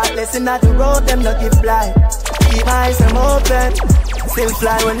 My blessing at the road, them not give blind. Keep my eyes them open, still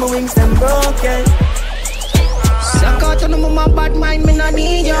fly when my wings them broken. Suck out on my bad mind, me no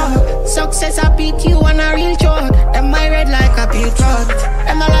need you. Success I beat you on a real joke. Them my red like a beat road.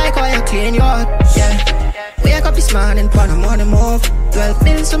 Them I like how you clean your heart, yeah. Wake up this morning, pon a money move. 12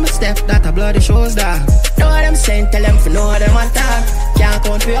 bills on my step, that a bloody shows down. Know what I'm saying, tell them for know what them attack. Can't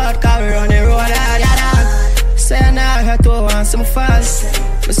count for hard, cause we run the road hard, yeah, dog. Say now I heard to want some fast.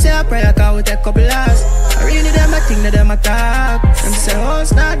 We say a prayer, cause we take a couple hours. I really them, I think that them attack. Them say, oh,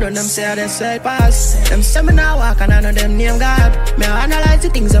 it's not done, them say they say pass. Them say me now walk and I know them name God. Me analyze the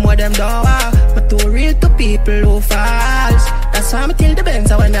things and what them do walk. But too real to people who false. That's why me till the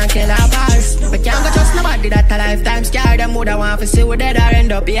Benz when I kill our bars. Me can't go trust nobody that a lifetime scar. Them woulda want to see we dead or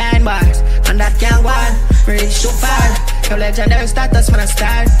end up behind bars. And that can't go on, reach too far. Your legendary status when I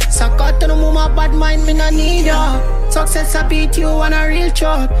start. Suck out to the move my bad mind, me no need you. Success I beat you on a real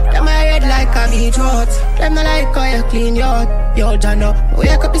truck. Them my head like a beat road. Them not like how you clean your yo, Jano.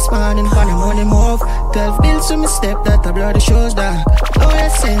 Wake up this morning for the money move. 12 bills to me step that a bloody shows down. No you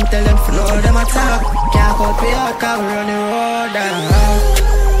saying, tell them for know them attack. Can't cut me out cause we run the road down.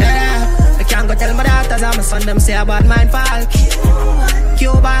 Yeah, I can't go tell my daughters and my son them say a bad mind fall.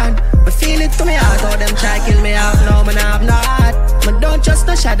 Cuban, but feel it to me heart. How them try kill me out, no man have no heart. But don't trust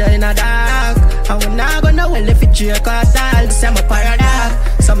no shadow in a dark. And we not gonna well if it drink or tall. This is my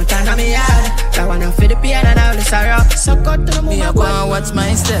paradox. Sometimes I'm yard. I wanna feel the pain and all the sorrow. So cut to the moon. Me a go and watch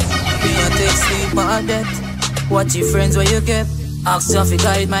my step. Me a take sleep or death. Watch your friends where you kept. Ask you if you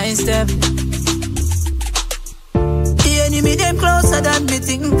guide my step. The enemy them closer than me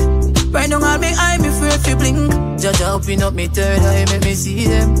think. Right now all me eye me afraid fi blink. Judge open up me third eye make me see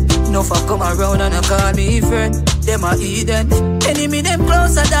them. No fuck come around and I call me friend. Them a heathen. Enemy them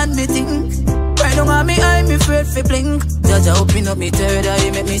closer than me think. Right now all me eye me afraid fi blink. Judge open up me third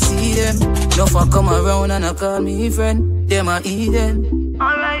eye make me see them. No fuck come around and I call me friend. Them a heathen.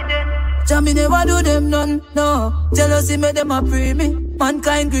 Alright then. Jah me never do them none, no. Jealousy make them a pray me.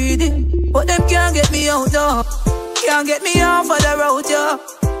 Mankind greedy, but them can't get me out though. Can't get me off of the road, yo.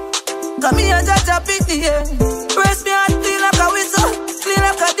 Got me a judge a pick the air. Press me heart clean like a whistle. Clean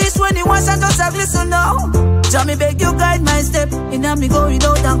like a dish when you wash and just a glisten now. Jah me beg you guide my step. In a me going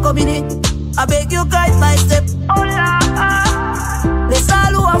out and coming in. I beg you guide my step. Oh Lord, this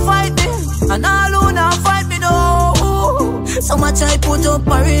all who a fight me, and all who not fight me no. So much I put up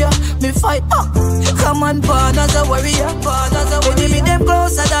barrier, me fight back. Come on, born as a warrior. Enemy them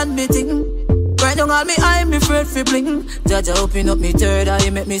closer than me think. Right now all me eye me afraid fi blink. Jaja open up me third eye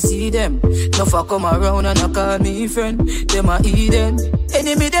make me see them. No fuck come around and I call me friend. Them a heathen.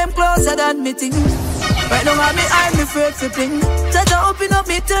 Enemy them closer than me think. Right now all me eye me afraid fi blink. Jaja open up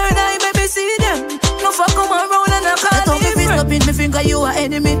me third eye make me see them. No fuck come around and I call me friend. Up in me finger you a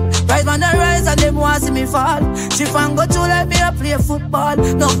enemy. Right man I rise and them want see me fall. She fan go through like me a play football.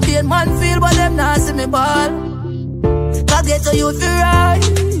 No pain man feel but them not see me ball. Cause get to you fi rise.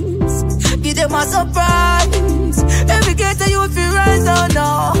 Give them a surprise. Every gate you feel rise down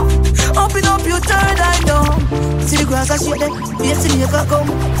now. Open up your third eye down. See the grass I shake them, yes, see the can come.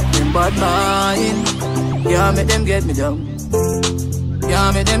 Them bad mind, yeah, make them get me down.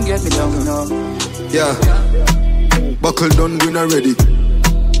 Yeah, make them get me down, you know. Yeah, buckle done, win already.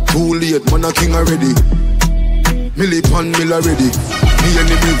 Too late, man a king already. Millie pan mill already. Me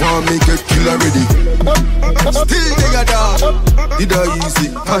enemy want me get kill already. Still they a dog. Did I easy,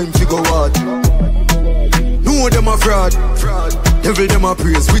 time to go hard. Know them a fraud. Devil them a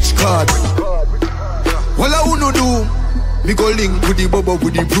praise, which card? Well I wanna do. Me go link with the bubble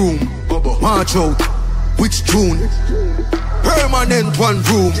with the broom. March out, which tune? Permanent one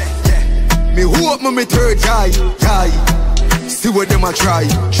room. Me hope me third eye. See what them a try.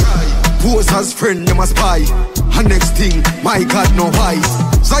 Pose as friend, them a spy. And next thing, my God no why.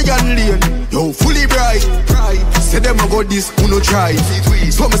 Zion Lane, yo fully bright. Say them a go this, who no try.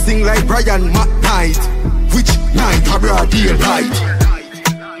 So me sing like Brian McKnight. Which night a broad daylight.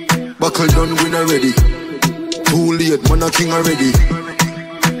 Buckle done win already. Too late, man a king already.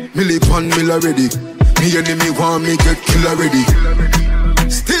 Millie pan mill already. Me enemy want me get kill already.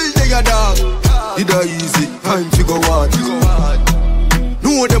 Still they a dog. Did I easy, time to go hard.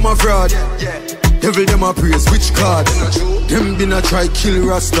 Know them a fraud. Devil them a praise, which card? Them been a try kill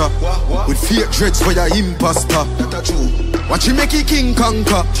Rasta. With fake dreads for your imposter. Watch you make it king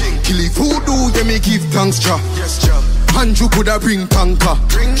conquer. Kill it voodoo, yeah me give thanks cha. Andrew coulda bring tanker.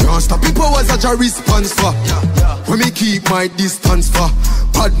 Can't stop people was a response for. When me keep my distance for.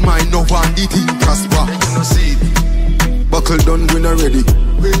 Bad mind no one the thing prosper. Buckle done win already.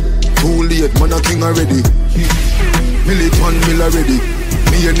 Too late, man a king already. Millie pan mill already.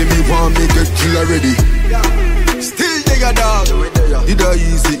 Me enemy want me get kill already. Still they a dog. Did I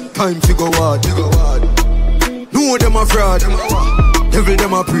easy, time to go hard. Know them a fraud. Devil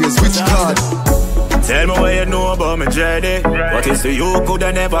them a praise, which card? Tell me what you know about me journey. What is to you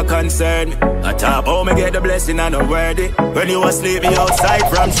coulda never concern me. I talk how me get the blessing and I'm worthy. When you was sleeping outside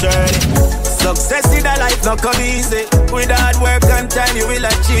from journey. Success in a life not come easy. With hard work and time you will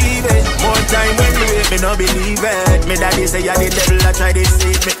achieve it. More time when you wait me no believe it. Me daddy say you the devil I try to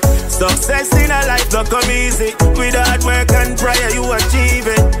deceive me. Success in a life not come easy. With hard work and prayer you achieve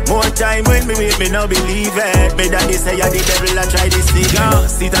it. More time when me wait me no believe it. Me daddy say you the devil I try to deceive me.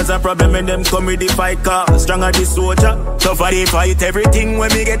 See it as a problem when them come with the fight car. Stronger the soldier, tougher the fight. Everything when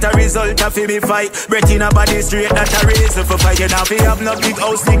me get a result I feel me fight. Breath in a body straight that a reason for fight. You now fi have no big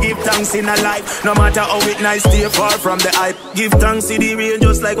house to give thanks in a life. No matter how it nice, stay far from the hype. Give thanks to the rain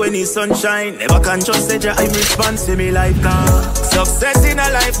just like when the sun shine. Never conscious that I'm response to me life can. Success in a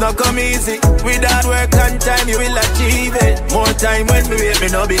life not come easy. With hard work and time you will achieve it. More time when me wait me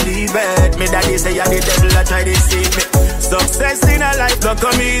no believe it. Me daddy say you the devil I try to deceive me. Success in a life not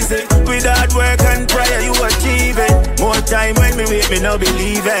come easy. With hard work and prayer you achieve it. More time when me wait me no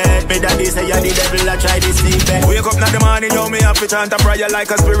believe it. Me daddy say you the devil I try to deceive it. Wake up in the morning, yo me have to chant a prayer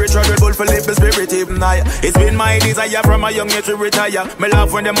like a spiritual bull for live the spirit even higher. It's been my desire from a young age to retire. Me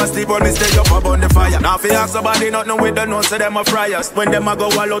laugh when them a sleep but me stay up on the fire. Now fi ask somebody not know with the know say them a friars. When them a go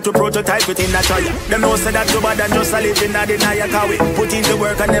all out to prototype it in a tire. Them know say that too bad and just a live in a denial. Cause we put in the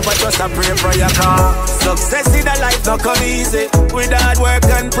work and never just a pray for your car. Success in a life not come easy. With hard work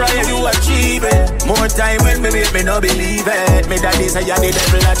and prayer you achieve it. More time when me make me no believe it. Me daddy say you the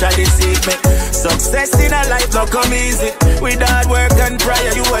devil I try to deceive me. Success in a life not come easy. With hard work and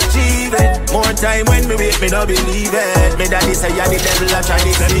prayer you achieve it. More time when me wait me no believe it. Me daddy say you the devil I try to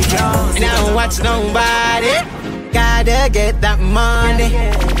deceive me. And I don't watch nobody. Gotta get that money.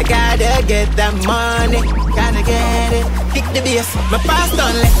 Gotta get that money. Gotta get it. Pick the bass. My past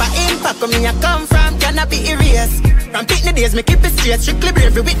done left for impact. Where me I come from cannot be erased. From pick the days, me keep it straight. Strictly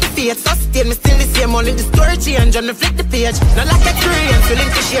bravery with the faith. Sustain me still the same. Only the story change and me flip the page. Not like a Korean.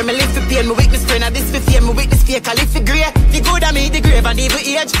 Feeling to share. Me live for pain. Me weakness friend. And this for fear. Me weakness fake. I live for grey. The good of me, the grave and evil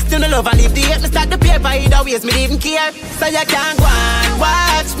age. Still no love and leave the hate. Me start the paper. Either ways, me even care. So you can't go and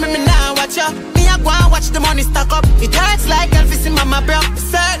watch me. Me now watch you. Me I go and watch the money stack up. It hurts like Elvis in mama bro.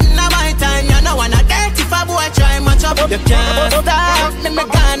 Certain of my time. You know when I get if a boy try match up. You can't stop me. Me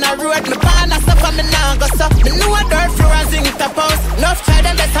gonna road. Me pan a stuff and me now go so. Me know a dirt floor and zing it up house. Enough try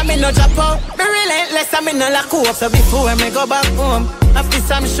them best and me no drop out. Me relentless and me no lock up. So before me go back home, of this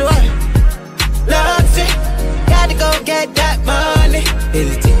I'm sure. Loves it. Gotta go get that money.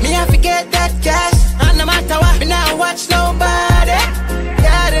 Me have to get that cash. And no matter what, me now watch nobody.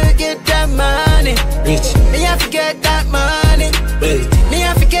 Gotta get that money. Rich. Me have to get that money. Me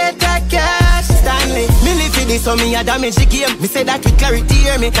have to get that cash. Stanley. Me live for this so me a damage the game. Me say that with clarity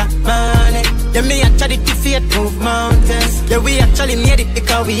here me got money. Yeah me actually defeat move mountains. Yeah we actually made it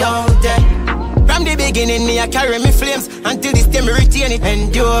because we out there. From the beginning, me I carry me flames. Until this day, me retain it.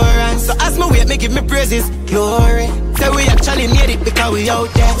 Endurance. So as me wait, me give me praises. Glory. So we actually made it because we out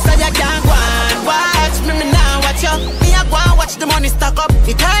there. So you can't go and watch me, me now watch you. Me I go and watch the money stack up.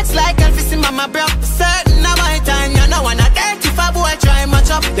 It hurts like Elvis in mama bro. Certain of my time, you know, and I can't if a boy try match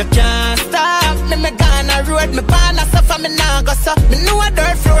up. You can't stop me, me gonna road. Me pan a suffer, me now go so. Me know a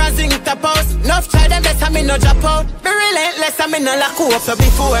dirt floor and zinc top house. Enough try them best, and me no drop out. Be relentless, and me no lock up. So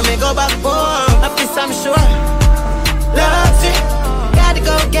before me go back home, of this I'm sure. Love it, gotta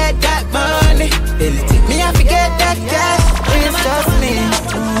go get that money. Me have to get that cash. It's just me.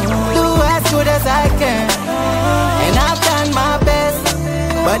 Do as good as I can, and I've done my best.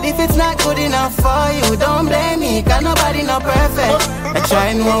 But if it's not good enough for you, don't blame me, cause nobody no perfect. I try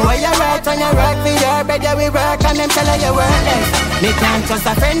and know where you're right on your work for your bed, yeah we work and them tell her you're worthless. Me can't trust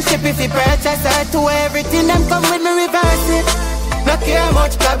a friendship if you purchase her to everything, them come with me reverse it. No care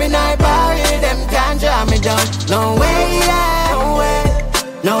much clubbing I party, them can't draw me down. No way, yeah, no way,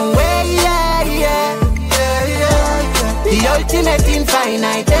 no way, yeah, yeah, yeah, yeah. The ultimate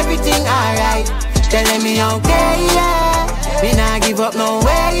infinite, everything alright. Telling me okay, yeah. Me nah give up no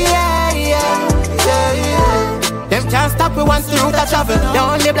way, yeah, yeah, yeah, yeah. Them can't stop me once the route I travel. They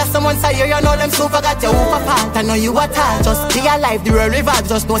only bless someone say you know them super got your whoop apart. I know you at all. Just be alive, the world revolve.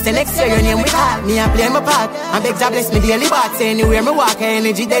 Just know say next year your name we call. Me I play my part. And beg God bless me daily part. Say anywhere me walk,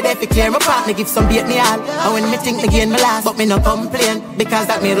 energy they there fi clear my path. Me give some beat me all. And when me think me gain me last, but me no complain. Because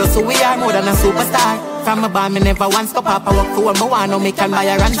that made us who we are more than a superstar. From my band, me never once stop up. I work for what me want, now me can buy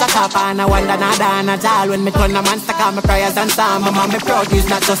a ranch a top. And I wonder nada and a jal. When me turn a monster, call my prayers and psalm. My mom me proud, he's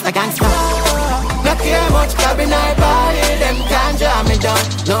not just a gangster. No care much clubbing I party, them can't draw me down.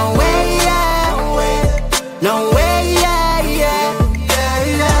 No way, yeah, no way, no way, yeah, yeah,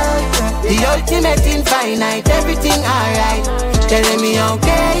 yeah, yeah. The ultimate infinite, everything alright. Telling me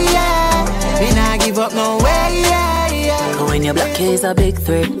okay, yeah. Me nah give up no way, yeah, yeah. When your black is a big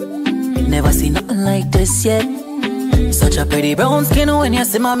threat, never seen nothing like this yet. Such a pretty brown skin, when you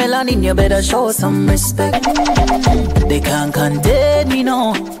see my melanin, you better show some respect. They can't condemn me,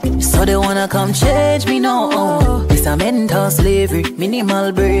 no, so they wanna come change me, no. It's a mental slavery,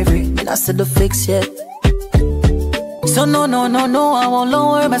 minimal bravery, me not see the fix yet. So no, no, no, no, I won't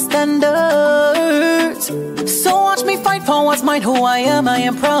lower my standards. So watch me fight for what's mine, who I am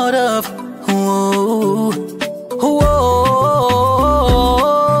proud of. Ooh, ooh,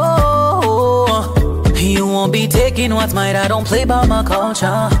 you won't be taking what's mine, I don't play by my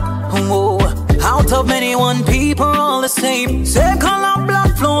culture. Ooh, out of many, one people all the same. Same color,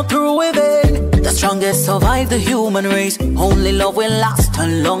 blood flow through within. The strongest survive the human race. Only love will last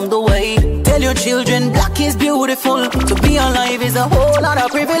along the way. Tell your children black is beautiful. To be alive is a whole lot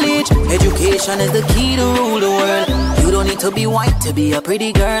of privilege. Education is the key to rule the world. You don't need to be white to be a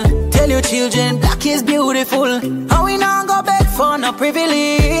pretty girl. Tell your children black is beautiful. How we now go beg for no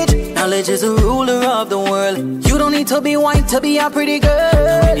privilege. Knowledge is the ruler of the world. You don't need to be white to be a pretty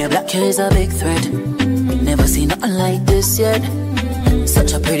girl. When you're black is a big threat. Never seen nothing like this yet.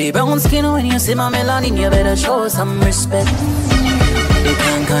 Such a pretty brown skin, when you see my melanin, you better show some respect. They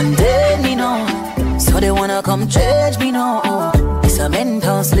can't condemn me, no, so they wanna come change me, no. It's a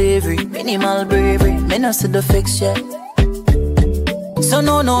mental slavery, minimal bravery, me not see the fix yet. So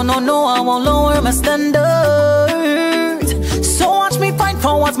no, no, no, no, I won't lower my standards. So watch me fight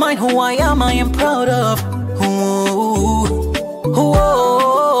for what's mine, who I am proud of. Ooh, ooh,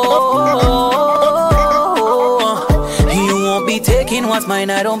 you won't be taking what's mine,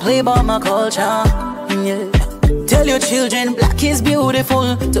 I don't play by my culture. Yeah. Tell your children black is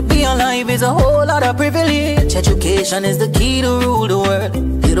beautiful. To be alive is a whole lot of privilege. Education is the key to rule the world.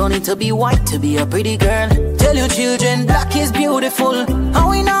 You don't need to be white to be a pretty girl. Tell your children black is beautiful. How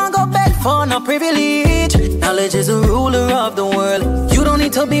we now go beg for no privilege. Knowledge is the ruler of the world. You don't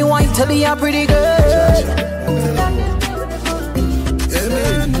need to be white to be a pretty girl. Yeah,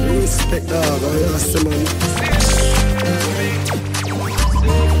 man, respect dog,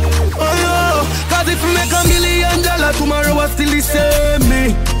 cause if you make $1 million tomorrow, I still the same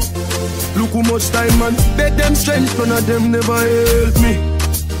me. Look how much time man beg them strength, none of them never help me.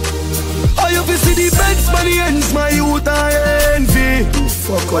 Oh, you fi see the beds by the ends, my youth I envy.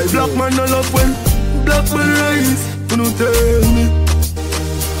 Fuck why black man no love when black man rise, you don't tell me.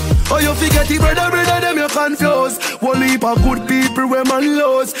 Oh, you forget the brother, them you confuse. One heap of good people where man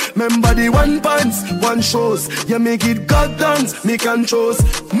lose. Remember the one pants, one shows. You make it God dance, me can choose.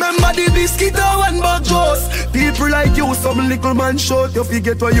 Remember the biscuit or one bag juice. People like you, some little man short. You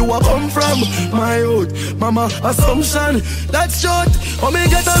forget where you are come from. My youth, mama assumption, that's short. Oh, me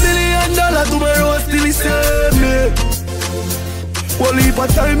get $1 million tomorrow, still the same me. Whole heap of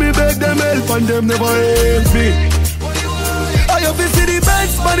time me beg them help and them never help me. I have to see the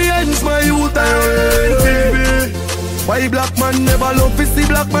best by the ends, my youth I envy. Why black man never love to see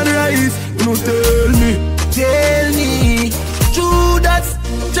black man rise? You know tell me Judas,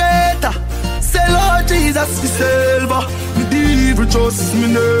 traitor, sell out Jesus for silver. Me the evil trust me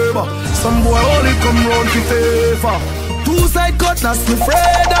neighbor. Some boy only come round to favor. Two-side cutlass me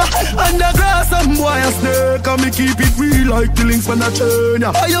Freda. And the grass some boy a snake. And me keep it real like the links when I turn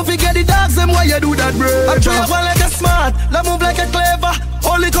ya. Oh you forget the dogs them why you do that break. I try one like a smart, la move like a clever.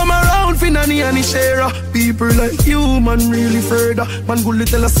 Only come around for nanny and sharer. People like you, man, really further. Man, good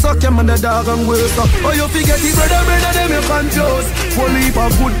little a suck, yeah, man, the dog and worse. Oh, you forget the brother, them you confuse. Full heap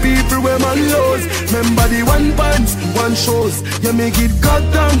of good people where man lows. Remember the one pants, one shows. You make it God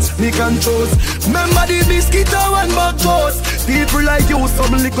dance, me can choose. Remember the biscuit and one back toast. People like you,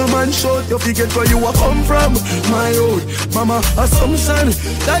 some little man short. You forget where you a come from, my road. Mama, assumption,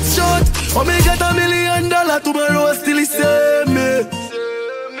 that's short. Oh, me get $1 million tomorrow, still the same me.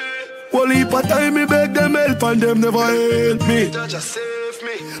 Whole heap of time me beg them help and them never help me.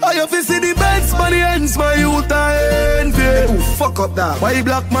 I have to see the best by the ends, my youth I envy. Oh, fuck up that. Why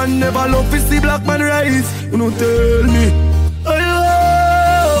black man never love to see black man rise? You know tell me. Oh,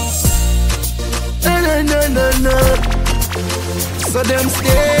 na. So them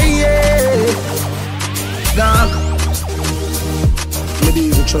stay, yeah. Dog. Maybe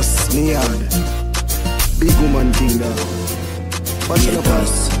you trust me hard. Big woman thing dog. Watching the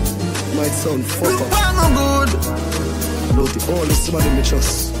past. Might sound fuck up. I'm good. But the only somebody me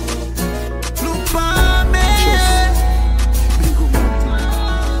trust. Look for me.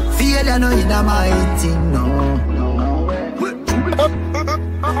 Feel you know in my thing, no.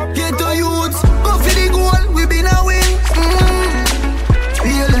 Get to youths, go for the goal, we been a win.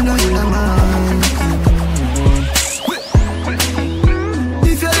 Feel you know in my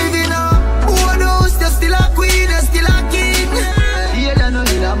if you're living a old house, you're still a queen, you're still a king. Feel you know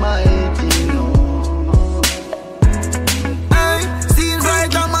in my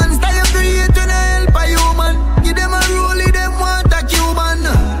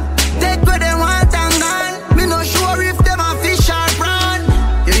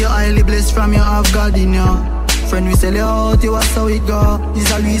from your have God in you. Friend, we sell you out, you ask how it go. This is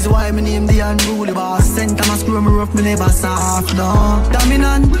the reason why my name the unruly boss. Center my screw me rough, me never soft, no.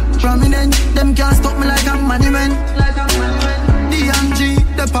 Dominant, prominent, them can't stop me like a monument. DMG,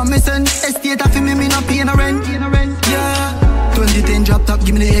 the permission, estate of me not paying a rent. Yeah. 2010 drop top,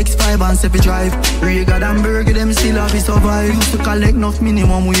 give me the X5 and 7 drive. Rygin and Burger, them still have to survive. Used to collect enough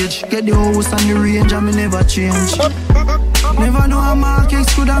minimum wage. Get the house and the range and me never change. Never know a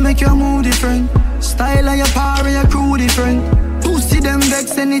markets could have make your mood different. Style of your power and your crew different. To see them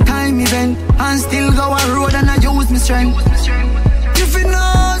vex anytime event. And still go a road and I use my strength. If you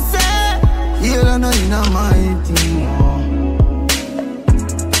know, say, you don't know in a mighty.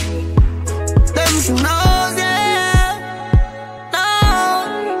 Them who knows, yeah.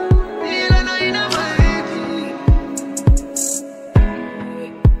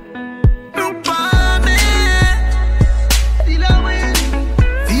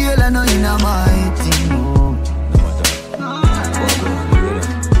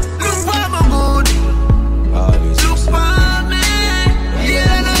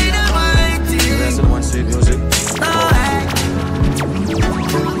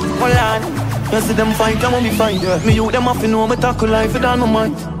 You see them fight, I want me fight, yeah. Me you them off, you know me tackle life, it on my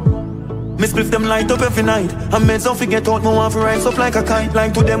mind. Me split them light up every night. And meds don't forget out, me want to rise up like a kite.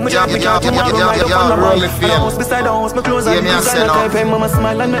 Like to them, me have me car tomorrow, ride up on the ride. And the house beside the house, me close and designer type. Hey mama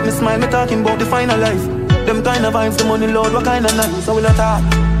smile and make me smile, me talking about the final life. Them kind of vibes, the money load, what kind of nice, so we'll attack.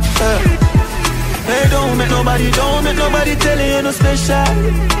 Hey, don't make nobody tell you no special.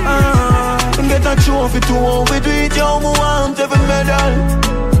 Get a trophy to how we do it, yo, me want every medal.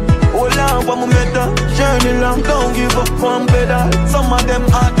 Hold on for my metal, journey long, don't give up one pedal. Some of them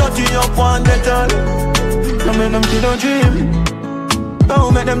are touching up one metal. Don't make them kill a dream.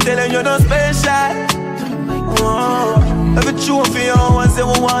 Don't make them tell you no special. Every trophy you want, say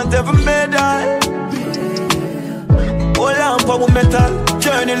we want every medal. Hold on for my metal,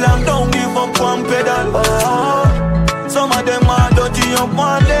 journey long, don't give up one pedal. Some of them are touching up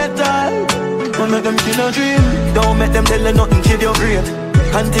one metal. Don't make them kill a dream. Don't make them tell you nothing, kid you're great.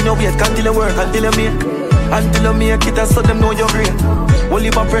 Until you wait, until you work, until you make. Until you make it, so them know you're great. Only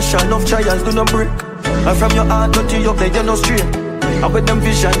by pressure, enough trials, do not break. And from your heart, not to your play, you're no straight. And with them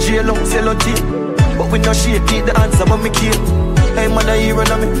vision, jail, sell out tape. But with no shade, keep the answer, but me keep. Hey, man, I hear when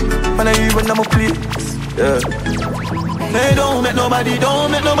I'm in my place. Yeah. Hey, don't make nobody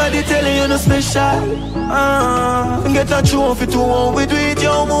tell you no special. Get a trophy to one we do it,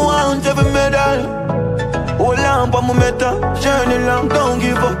 yo, me want every medal. Hold on for my metal, journey long, don't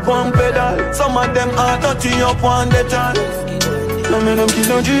give up one pedal. Some of them are touching up one detal. Some of them kill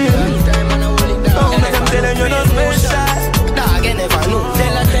no dream. Some of them telling you no special. Dog, you never know.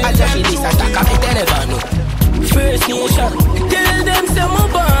 I just feel this attack, I bet you never know. First nation, tell them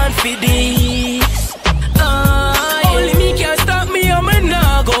some born for this. Only me can stop me, I'm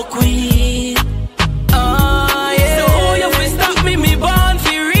not go quit. Yeah. So who you fi stop me born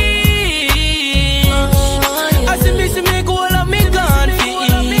for real. I see me goal and me gone for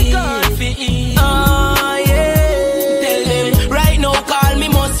it. Yeah. Tell them right now, call me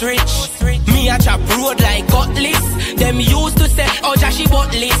most rich. Me a chop road like cutlass. Them used to say, oh, Joshy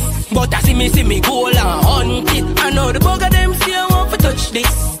buttless. But I see me goal and hunt it. I know the bugger them say I want to touch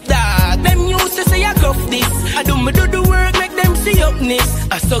this. Dog, them used to say I cuff this. I do the work, make them see upness.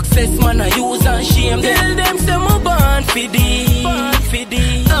 A success man I use and shame. Tell them say I'm born for this.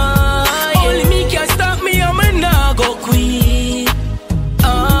 Only me can stop me, I'm not go quit.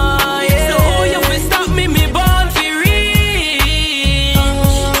 Yeah. So who you fi stop me born for real.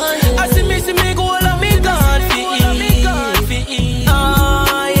 I see me goal and me gone for it.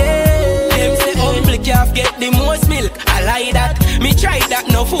 Them say humble calf get the most milk. I like that. Me try that,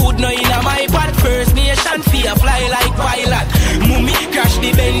 no food, no in my pot. First nation fear fly like pilot. Mummy crash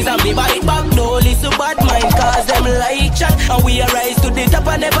the Benz and me bite back. No listen bad mind cause them like chat. And we arise to the top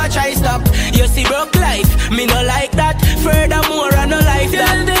and never try stop. You see broke life, me no like that. Furthermore I no like that.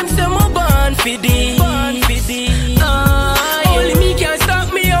 Tell them some born for this. Only me can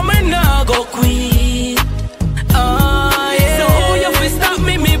stop me, I'm not go quit. Yeah. So who you fi stop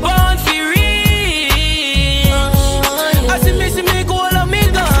me born for real. I see me goal and me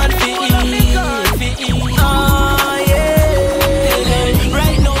gone for it. Yeah.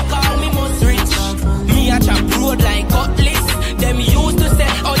 Right now call me most rich. Me a chop road like cutlass. Them used to say,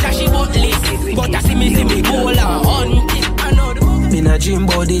 oh, Joshy buttless. But I see me goal and hunt it. I know the been a dream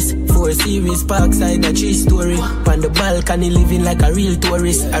about this. 4 series parkside, a 3-story. On the balcony living like a real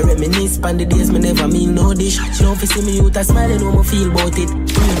tourist. I reminisce on the days me never mean no dish. Now if you see me out a smiling, how me feel about it.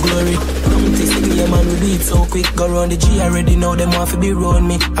 Real glory. Don't taste me, a man will do it so quick. Go round the G already know them want to be round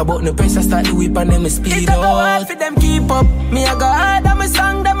me. About no pressure start the whip and them speed out. It go hard for them keep up. Me I go hard and my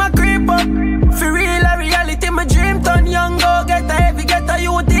song them a creep up. For real a reality my dream turn young. Go get a heavy, get a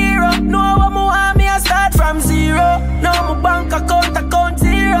youth hero. Know what me want, me I start from zero. Now my bank account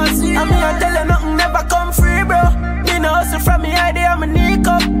zeros. And me I tell you nothing never come free, bro. Me no hustle from me idea, I'm a nick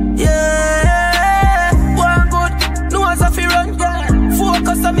up. Yeah, one good, no as if you run.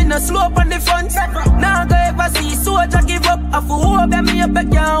 Focus on me no slope on the front. Now go ever see soldier give up. I for hope me up, I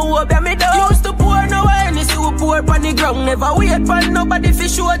can't hope me down. Used to pour no any soup pour on the ground. Never wait for nobody for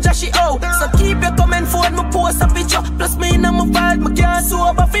sure Joshy out. So keep your comment phone, me post a picture. Plus me in my fight, me can't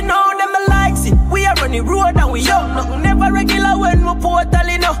sober for now. Them I likes it. We are on the road and we young. Nothing never regular when we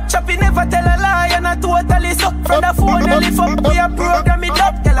totally know. Choppy never tell a lie and I totally so. From the phone I lift up, we are program it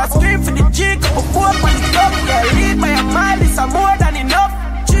up. Tell a scream for the G, couple 4 points up. Yeah, lead by a mile, it's a more than enough.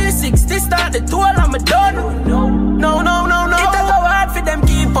 360 start the tour and me done. No. It a go hard for them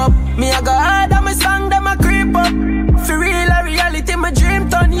keep up. Me I go hard and my song them a creep up. For real a reality my dream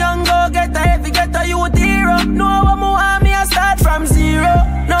turn young. Go get a heavy, get a youth hero. Know what me want, me I start from zero.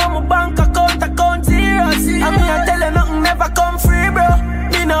 Now my bank account zeros. And me I tell you nothing never come free, bro.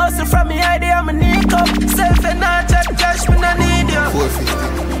 Me no hustle from me idea, I'm a nick up. Self and not check cash, me no need you.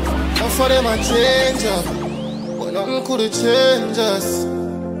 450. Not for them I change up, but nothing could change us.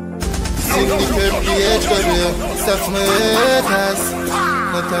 Sing the pep the edge, baby. Stop my haters.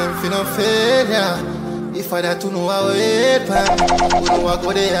 No time for no failure. If I that to know I wait, man, who know I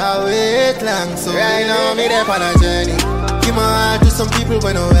go there, I wait long. So right now, me there on a journey. Give my heart to some people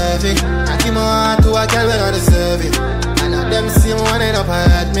when I'm heavy. I give my heart to a girl when I deserve it. And now them see me one end up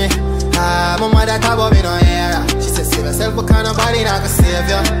at me. My mother talk about me no era. She said save yourself but can't nobody not gonna save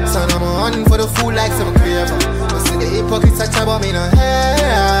ya. So now I'm hunting for the food like some craver. But see the hypocrites that talk about me no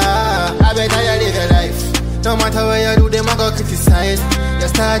era. I bet I live your life. No matter what you do, them I go criticize. You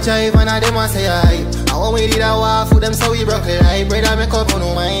start drive and them I say I. And when we did a war for them so we broke the life. Brother make up on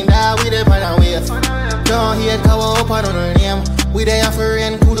no mind that we dey pan away. Don't hate cover up on no name. We dey for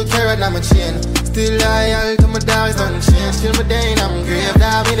rain, cool to carrot on my chain. Still loyal to my dogs, don't change. Till my day I'm grave,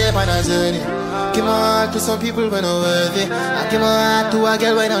 that me dey on a journey. Give my heart to some people when I'm worthy. I give my heart to a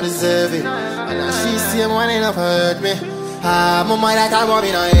girl when I deserve it. And now she see him wanting up hurt me. My mother talk about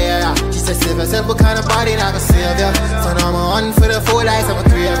me no era. She said save yourself but kind of body not gonna save ya. So now I'm on for the full life I'm a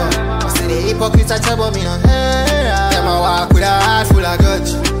craver. I see the hypocrites that talk about me no era. them a walk with a heart full of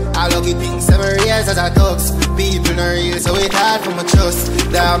grudge. I love it things 7 years as a thugs. People no real, so it hard for my trust.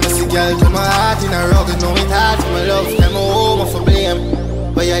 That messy girl to my heart in a rug. Know it hard for my love, them a home for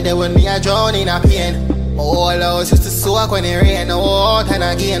blame. But yeah, they when me a drown in a pain. My whole house used to soak when it rain. Now out and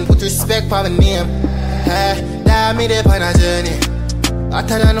again, put respect on my name. That me dey on a journey.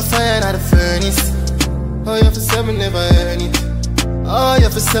 Hotter than the fire in the furnace. Oh, you have to say me never earn it. Oh, you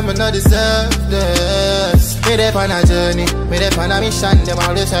have to say me not deserve this. Me dey on a journey, me dey on a mission. Them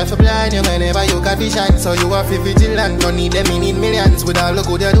always try to blind you whenever you got vision. So you have to be vigilant, don't need them, you need millions. With all the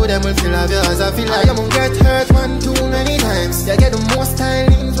good you do, them will feel of yours. I feel like you won't get hurt one too many times. You get the most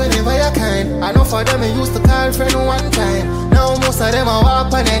stylings whenever you can. I know for them, I used to call friend one time. Now most of them are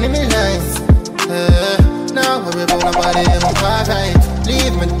walk on enemy lines. Now I be about nobody, them a far right.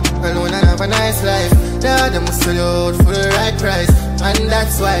 Leave me alone and have a nice life. Dad, I must sell you out for the right price. And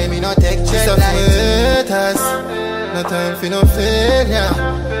that's why me not take check like haters. No time for no failure.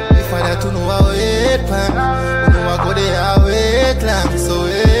 If I had to know I wait pan, you know I go there I wait long. So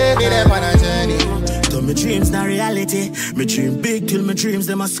wait, me there on a journey. Though my dreams not reality. Me dream big till my dreams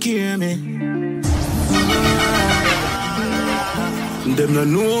them a scare me. Them no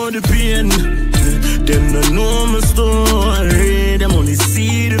know the pain. Them no know my story. Them only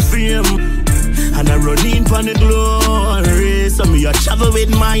see the fame. And I run in for the glory. So me a travel with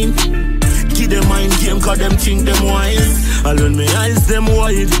mine. Give them mind game cause them think them wise. I learn me eyes them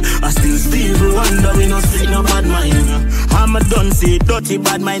wide. I still wonder we no see no bad mind. I'm a done see dirty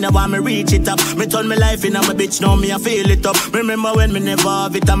bad mind. I want me reach it up. Me turn my life in and my bitch now me I feel it up. Remember when me never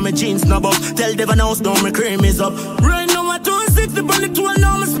have it and my jeans snub up. Tell Devon house now my cream is up. Right now I 260 on the 12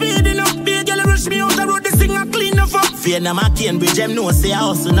 now me speeding up. Be a girl rush me out the road this thing I clean up. Fear them I can't bridge them no say I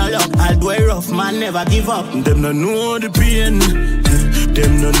hustle no luck. I'll do it rough man never give up. Them no know the pain.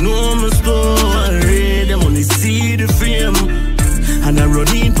 Them no know my story. Them only see the fame. And I run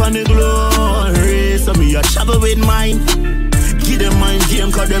in for the glory. So me a travel with mine. Give them mind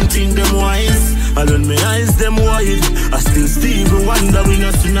game cause them think them wise. I learn me eyes them wide. I still wonder we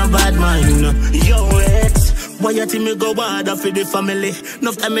not see no bad mind. Yo ex, why you think me go harder for the family?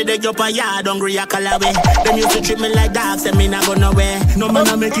 Enough time me dig up a yard hungry a call away. Them used to treat me like dogs and me not go nowhere. No man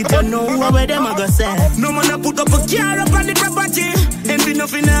a make it you know where them a go say. No man a put up a car up on the property. Envy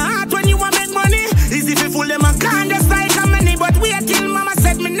nothing in the heart when you want make money. Easy if you fool them a can't just like a many. But wait till mama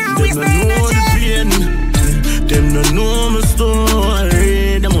said me now is the energy. Them no know my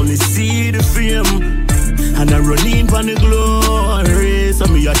story. Them only see the fame. And I run in for the glory. So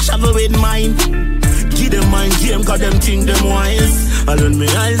me a travel with mine. Give them mind game cause them think them wise. I learn me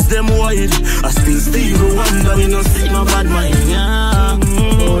eyes them wide. I still wonder we no see no bad mind. Yeah.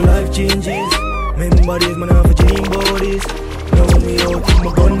 Oh, life changes. Remember days man have a dream about this. Now me out with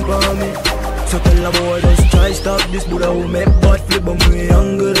my gun for me. So tell a boy just try stop this. Buddha who make bad flip but me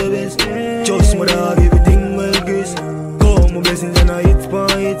younger the best. Just my dog everything well grace. Come my blessings and I hits for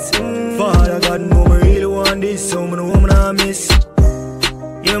hits. Father God know me really want this. So me know me I miss.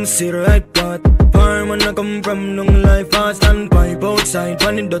 Yeah, I'm see the right path. Far man I come from, long life fast and pipe outside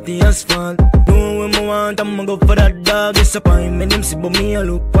on the dirty asphalt. Know when I want, I'ma go for that dog. It's a pine, man, them see but me I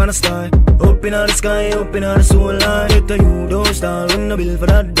look on a star. Up in the sky, up in the soul line. Get a you don't start, when I build for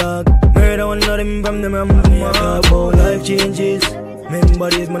that dog. Murder one of them from them, I'm talk about life changes. Remember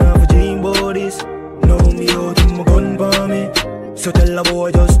days, man, I have a dream about this. Know me out with my gun for me. So tell a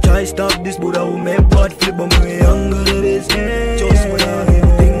boy just try stop this. Buddha who make bad flip but me younger the best. Just when I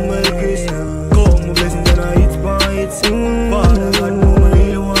everything well grace. Come my blessings and I hits for hits. Father God know me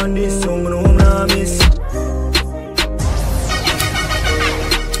really want this. So me know me I miss.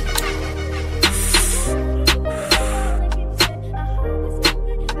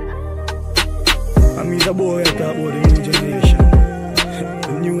 I'm a boy I talk about the new generation.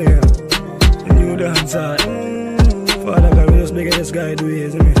 The new era. The new dancehall. Father God, we just make this guy do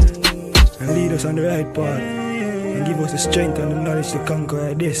his, and lead us on the right path, and give us the strength and the knowledge to conquer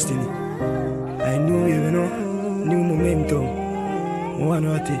our destiny. I knew you, you know, new momentum. One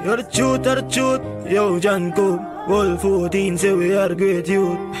at it. You're the truth, yo, John Coop. World 14 say we are the great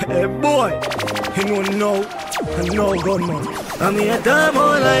youth. Hey boy, you know, I know gunman. I mean, a time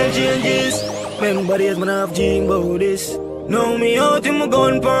all life changes. Remember days when I have dream about this. Know me out in my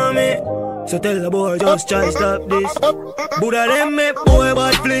gun for me. So tell the boy just try stop this. Buddha them make boy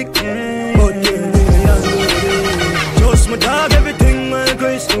bad flick. But them really are just my dog, everything my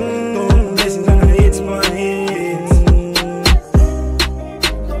Chris. No blessings and the hits my hits.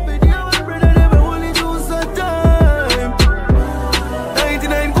 Brother never only do some time.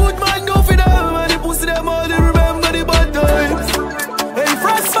 99 good man go for them. And the pussy them all they remember the bad times. Hey,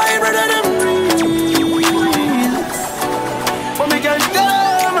 frost fire brother them real.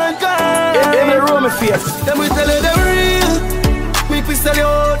 face. Them we tell you them real. Make we sell you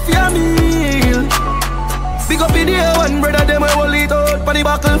out for your meal. Pick up in the air one brother, them I will eat out on the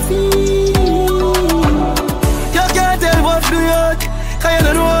battlefield. You can't tell what's the earth, cause you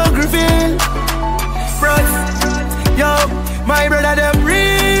don't know how to feel. Bros, yo, my brother them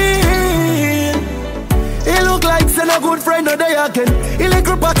real. He look like send a good friend no day again. He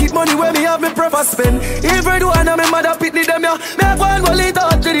little pocket money where me have me prefer spend. Every one of me mother pitney them ya. Me have one will eat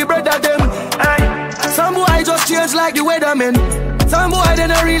out to the brother them. Aye. Some boy just change like the weatherman. Some boy they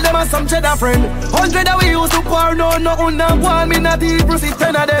not real them and some cheddar friend. 100 that we used to pour no one me not even proceed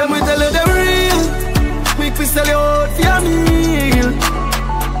 10 of them. We tell you them real. Make we sell you out for your meal.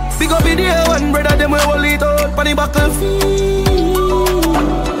 Pick up in the air one brother them we will eat out on the battlefield.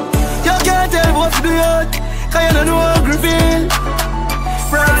 You can't tell what's the earth, cause you don't know how to feel.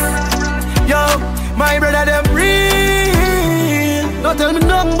 Yo, my brother them real. Don't tell me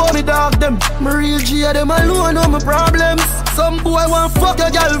nothing about me dog them. My real G them alone know my problems. Some boy want fuck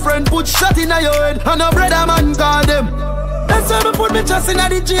your girlfriend, put shot in your head, and a brother man call them. That's why me put me trust in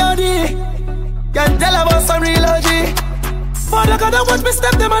the G.O.D. Can't tell about some real OG. Father God, I watch me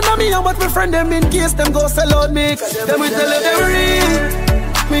step them under me, and watch my friend them in case them go sell out me. Them we tell you them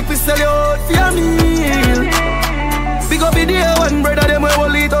real. Make we sell you out for your meal. Pick up in the air one brother, them we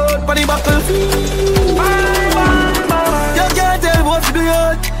will eat out on the battlefield. You can't tell what's the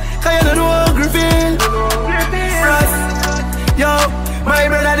earth, cause you don't know how to feel. Yo, my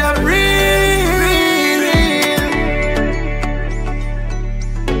brother, them real.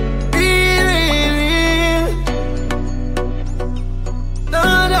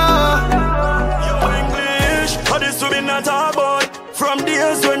 Not about from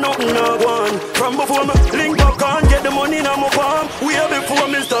days when nothing not gone. From before me link up can't get the money in my palm. Way before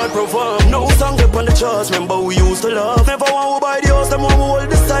me start perform. No song up on the charts, remember we used to love. Never want to buy the house, them want to hold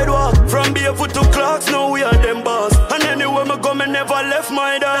the sidewalk. From barefoot to clocks, now we are them boss. And anywhere me go, me never left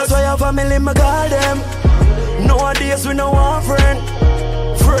my dad. That's why I family, me call them. Nowadays we no want friend.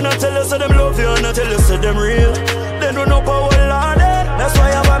 Friend I tell us that them love you, and I tell us that them real. They don't know power on it. That's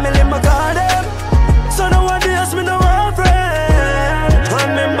why I family, me call them. So nowadays me no want friend. I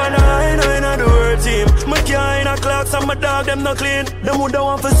remember now I know the word team. My car in a clocks and my dog them not clean. Them woulda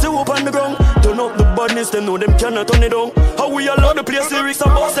want for soup on the ground. Turn up the badness, them know them cannot turn it down. How we allow the place lyrics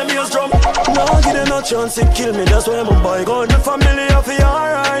and boss them ears drum. Now give them no chance to kill me, that's why I'm a boy gone. The family I feel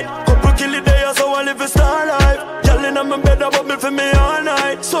alright. Couple kill it there so I live a star life. Yelling on my bed about me for me all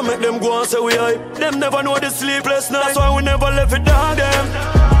night. So make them go and say we hype. Them never know the sleepless night. That's why we never left it down them.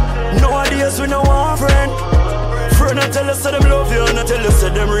 Nowadays we no want friend. Friend I tell us that them love you, and I tell us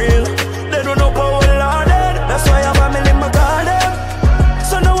that them real. They don't know power on it. That's why I family my call them.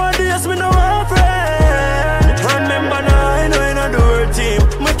 So nowadays we no want friend. Remember now I know the word team.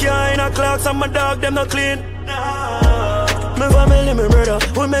 My car in a clocks and my dog them not clean. My family, my brother,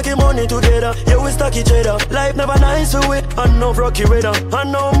 we making money together. Yeah, we stack each other. Life never nice to it, and no rocky weather.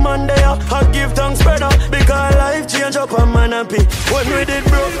 And no man there, I give thanks brother. Because life change up a man and pee. When we did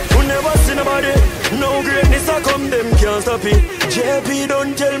broke, we never see nobody. No greatness I come, them can't stop it. JP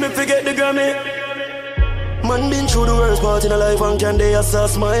don't tell me forget the Grammy. Man been through the worst part in a life, and can they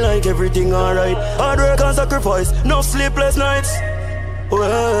just smile like everything alright. Hard work and sacrifice, no sleepless nights.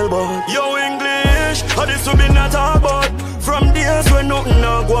 Well, but yo English, how this will be not about. From days when nothing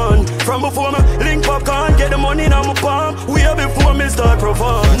not gone. From before me link up can't get the money in my palm. Way before me start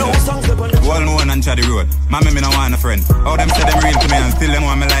perform. No songs up on the well known and chatty road. Mammy me no want a friend. How them say them real to me and still them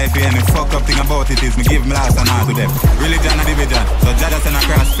want my life here. And the fucked up thing about it is me give me last and all to them. Religion and division, so Jada send a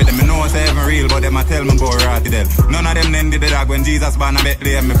cross for them. Me know say even real, but them a tell me go rot to them. None of them then did the dog when Jesus born a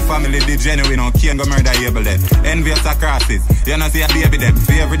Bethlehem. My family did genuine, no can't go murder Abel then. Envious of crosses, you know see a David them.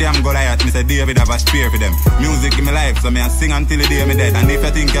 For every day I'm Goliath, me say David have a spear for them. Music give me life, so me a sing until the day me dead. And if you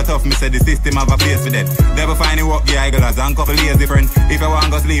think you're tough, me say the system have a place for that. Never find the work, yeah, idlers and couple lazy friends. If you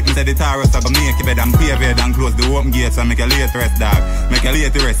want to go sleep, me say the terrorists are gonna make your bed and pay bed and close the open gates and make a late rest, dog. Make a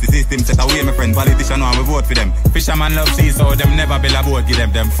late rest, the system set away, my friend. Politician want me vote for them. Fisherman love sea, so them never build a boat, give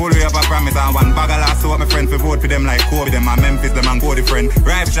them full way up a promise and one bag of last so my friend for vote for them like Kobe them and Memphis them and Cody friend.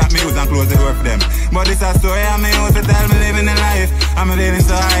 Ripe shot me use and close the door for them. But this a story I'm used to tell me living a life. I'm living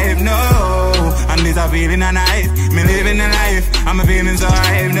so hype, no. And this a feeling a nice. Me living a life. I'm feeling so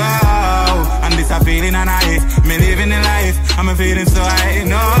hype, no. And this a feeling a nice. Me living a life. I'm feeling so hype,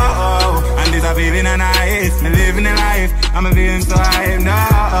 no. And this a feeling a nice. Me living a life. I'm feeling so hype, no.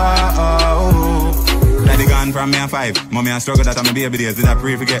 Daddy gone from from me and 5. Mommy and struggle that I'm a baby days. Did I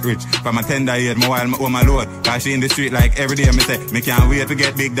pray to get rich? From my tender age, my while oh my lord. Cause she in the street like every day. Me say, me can't wait to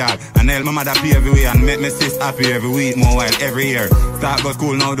get big dog. And help my mother pay every way. And make me sis happy every week, more while every year. Start go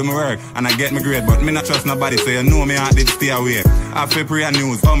school now, do my work. And I get my grade. But me not trust nobody. So you know me heart did stay away. After prayer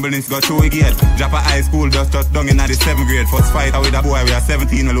news, humbleness got through a gate. Drop a high school, just touch down in the 7th grade. First fight with a boy, we are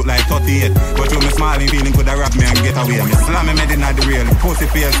 17, we look like 38. But through me smiling feeling could have robbed me and get away. Me slam me made in the real, pussy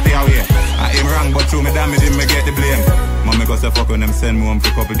face stay away. I am wrong, but through me damage him, me get the blame. Mommy go say fuck when them send me home for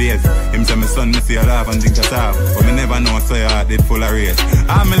a couple days. Him say my son, me see a laugh and think a starve. But me never know, so your heart did full of rage.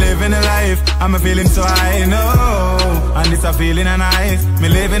 I'm living a life, I'm a feeling so high, no. And it's a feeling and nice. Me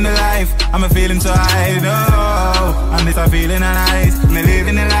living the life, I'm a feeling so high, no. And it's a feeling and nice. Me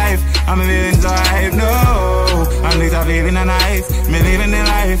living the life, I'm a feeling so high, no. And it's a feeling and nice. Me living the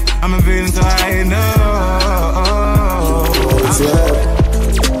life, I'm a feeling so high, no.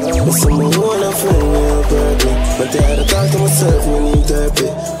 Someone wanna friend me up hurt me, but I had to talk to myself, me need therapy.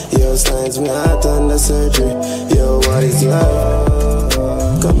 Yo, signs me heart under surgery. Yo, what is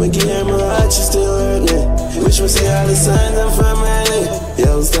love? Come and give my heart, you still hurt me. Wish me see all the signs I'm from early.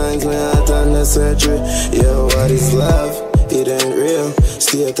 Yo, signs me heart under surgery. Yo, what is love? It ain't real.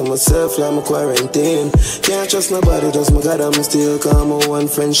 Stay to myself like my quarantine. Can't trust nobody, just my God, I'm still calm. My one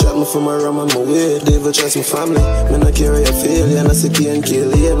friend shot me from my rum and my weed. Devil trust my family, me not care how you feel. You know, sick and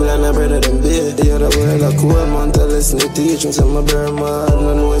kill, able and I better than beer. The other world a cool man to listen to teachings. And my burn my heart,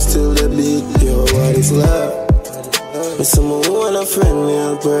 no know it's still the beat. Yo, what is love? Me someone wanna friend me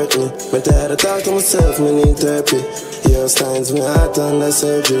and hurt me, but I had to talk to myself, me need therapy. Yo, signs me heart under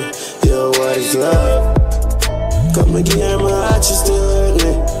surgery. Yo, what is love? Come and give my heart, you still hurt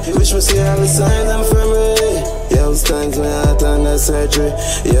me. Wish me see all the signs I'm from me. Yo, stands my heart under surgery.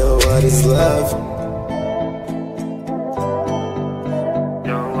 Yo, what is love?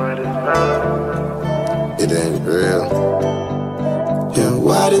 Yo, what is love? It ain't real. Yo,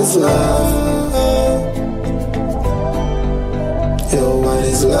 what is love? Yo, what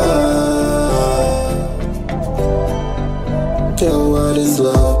is love? Yo, what is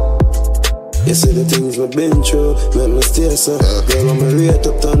love? You see the things we've been through, make me stay so. Girl, I'm a rate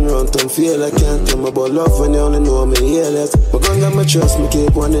up, turn round, turn feel. I can't tell me about love when you only know me yearless. But gun got my trust, me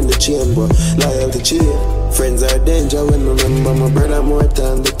keep one in the chamber. Loyalty cheap, friends are danger. When I remember my brother more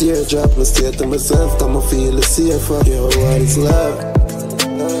time, the teardrop. Me stay to myself, come I feel the safer. Yo, what is love?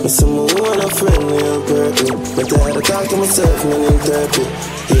 Me someone wanna friend me and hurt me, but I had to talk to myself, me need therapy.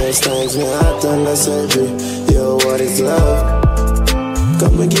 Yo, times me heart under surgery. Yo, what is love?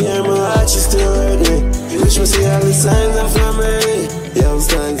 Come and give my heart, you still hurt me. Wish me see all the signs I'm from me. Yo,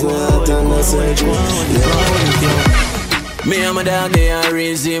 times my heart under surgery. Me and my dog, they are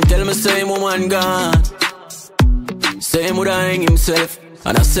raise him. Tell me say him woman gone. Say him woulda hang himself,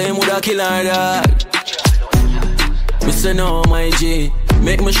 and I say him woulda kill her dog. Me say no, my G,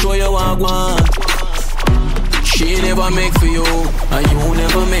 make me show you what I want. She never make for you, and you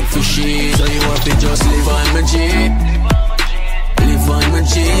never make for she. So you have to just live on my G. Live on my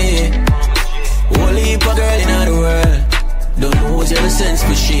G. Only heap a girl in the world. Don't know what's your sense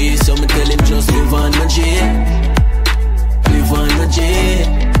for she. So me tell him just live on my G. Live on my G.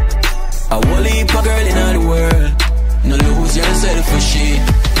 I only heap a girl in the world. No lose yourself for she.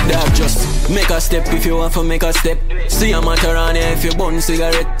 That just make a step if you want to make a step. See a matter on here if you burn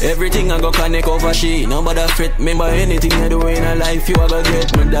cigarette. Everything I go connect over she. Nobody fret. Remember anything you do in a life you a go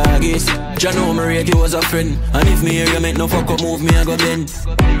get. My dog is Jah know me rate you as a friend. And if me hear you make no fuck up move me I go bend.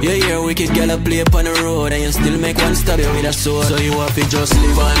 You hear wicked girl a play up on the road, and you still make one stab you with a sword. So you have to just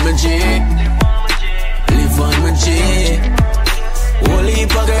live on my G. Live on my G. Only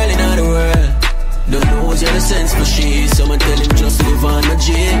heap a girl in the world. Don't know what's your sense for she. Someone tell him just live on my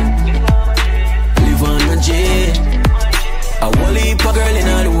G. Live on my G. I won't leave a girl in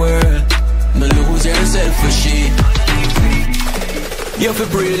the world. No lose yourself for she. You feel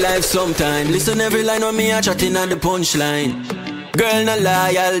breathe life sometime. Listen every line on me a chatting on the punchline. Girl not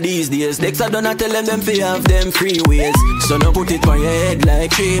loyal these days. Next I don't tell them fi have them free ways. So now put it on your head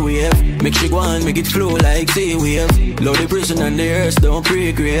like tree wave. Make she go on, make it flow like sea wave. Load the prison and the earth don't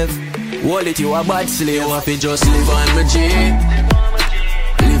pre-grave. Hold it, you a bad slave. You have to just live on my G.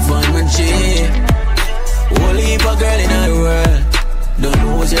 Live on my G. Only heap a girl in the world. Don't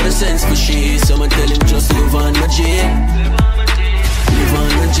know what's your sense for she. Someone tell him just live on my G. Live on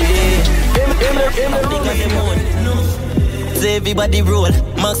my G. Say everybody roll,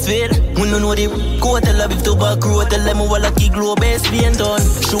 Maxwell. We don't know the go tell her if to back road. Tell them we lucky glow best being done.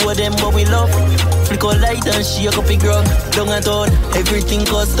 Show them what we love. flick out light and shake up the ground. Down a town, everything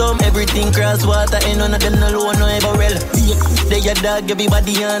custom, everything cross water. Ain't none of them alone, no ever well. They a dog,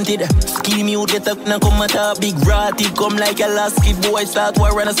 everybody haunted. Scheme you get up and come at a big ratty. Come like a last kid boy, start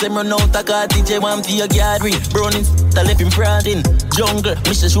war and a same run out a car. Teejay want to your gallery. Browning, the lip him prodding. Jungle,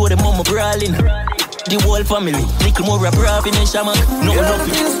 Mr. show them mama brawling. The whole family, little more rap in a shaman. No love.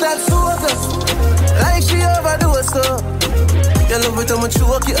 Things that soak us, like she overdose so. You love it, I'ma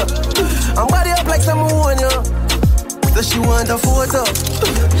choke you. I'm body up like someone, yo. So she want a photo.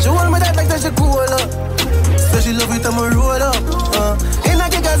 She want me that like that she cool up. So she love it, I'ma roll up. In a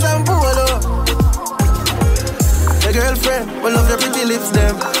kickers and pull up. Your girlfriend, will love your pretty lips,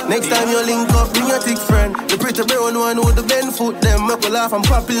 them. Next time you link up, bring your thick friend. The pretty brown one with the bend foot, them. Make a laugh and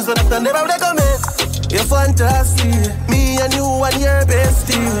popping so that I never recommend. You're fantastic, me and you and your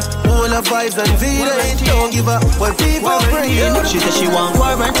bestie. All the vibes and feelings, don't give up what people bring. She said she want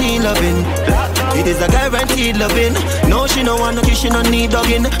quarantine loving. It is a guaranteed loving. No, she no want no kiss, she no need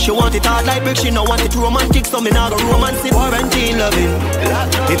dogging. She want it hard like brick, she no want it romantic. So me not go romance it. Quarantine loving.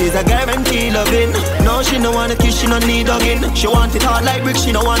 It is a guaranteed loving. No, she no want no kiss, she no need dogging. She want it hard like brick,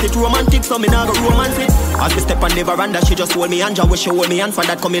 she no want it romantic. So me not go romance it. As we step on the veranda, she just hold me and when she hold me and for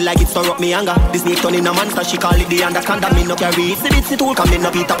that coming like it stir up me anger. This snake turn in a monster, she call it the understand. Me no carry it, see tool, come in no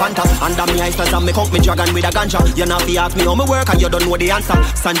Peter Panther. Under me eyes and me cock me dragon with a ganja. You not fi ask me how me work and you don't know the answer.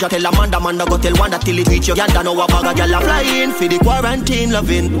 Sandra tell Amanda go tell Wanda till it reach your yanda. Know a bag of gyal a flying for the quarantine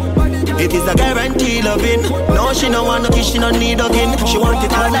loving. It is a guarantee loving. No, she no want no kiss, she no need again. She want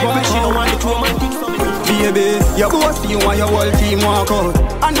it all like brick, she no want it romantic. Baby, your boss you and your whole team walk out.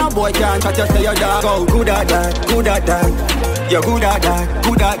 And no boy can't try to say your dog out. Good at that, good at that. You're good at that,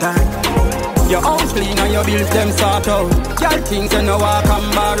 good at that. Your house clean and your bills them sort out. Y'all things you know walk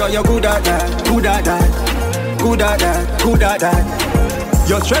and borrow. You're good at that, good at that. Good at that, good at that.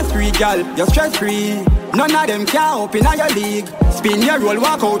 You're stress free, girl, you're stress free. None of them can open your league. Spin your roll,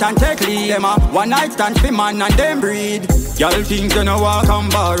 walk out and take lead. Them a one night stand for man and them breed. Y'all things you know walk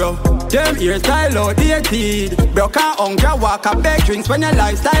and borrow. Them hairstyle outdated. Broke and hungry, walk a beg drinks when your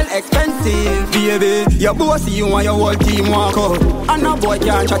lifestyle expensive. Baby, your boss see you and your whole team walk out. And no boy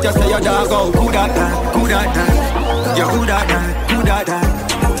can't chat you say your dog out. Good at that, good at that. You're good at that, good at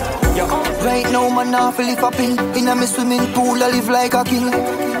that. Right now, man, I feel it popping. In a me swimming pool, I live like a king.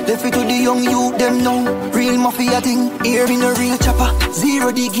 Left it to the young youth, them know. Real mafia thing, here in a real chopper.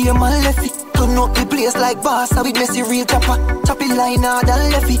 Zero the game, man, left it. Turn up the place like boss, with messy real chopper. Chop it line hard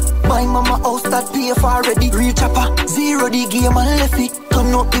and left it. My mama house that pay for already. Real chopper, zero the game, man, left it.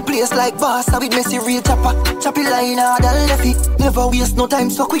 Turn up the place like boss, with messy real chopper. Chop it line hard and left it. Never waste no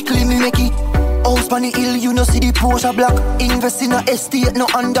time, so quickly me make it. House on the hill, you know see the Porsche block. Invest in a estate, no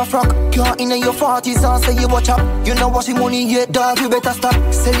under frock. Can't in your 40s and say you watch up. You know washing money yet, dog, you better stop.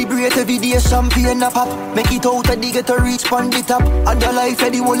 Celebrate every day, champagne a pop. Make it out of the get to reach on the top. And the life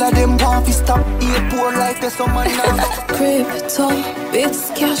of the whole of them want to stop. Eat poor life, there's some money now. Crypto, bits,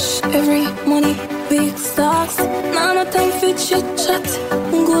 cash, every money, big stocks. Now no time for chit chat.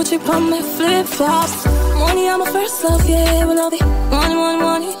 Gucci on my flip flops. Money, I'm a first love, yeah, we love it. Money, money,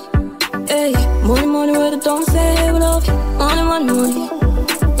 money. Hey, money, money, where the don't say we love you. Money, money, money.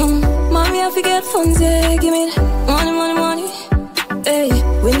 Mommy, I forget funds, yeah, give me that. Money, money, money. Hey,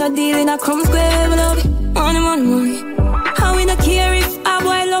 we not dealing a crumb square, we love you. Money, money, money. How we not care if a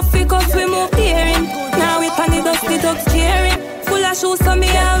boy love you, cause we move hearing. Now we pan the dust, it up caring. Full of shoes, so me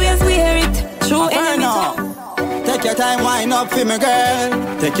always wear it. True enemy talk. Take your time, wind up for me,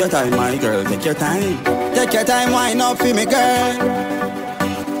 girl. Take your time, my girl, take your time. Take your time, wind up for me, girl.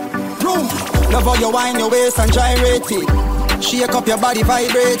 Love how you wind your waist and gyrate it. Shake up your body,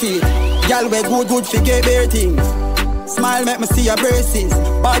 vibrate it. Girl, we good for gay bear things. Smile, make me see your braces.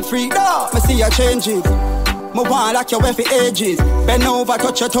 Bad freak, me see your changes. Me want like your way for ages. Bend over,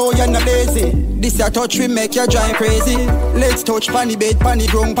 touch your toe, you're not lazy. This your touch will make you drive crazy. Let's touch panny bed, panny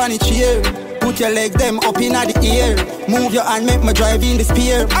ground, panny chair. Put your legs them up in the air. Move your hand, make me drive in the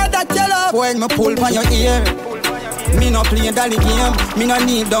spear. And that your love when me pull on your ear. Me no play dolly game. Me no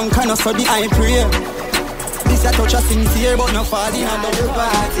kneel down, can so the I pray. This a touch a sincere, but no fall in on the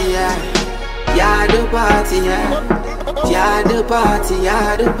party, yeah. Yeah, the party, yeah. Yeah, the party,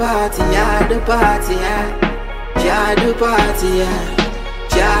 yeah, the party, yeah, the party, yeah. Yeah, the party, yeah.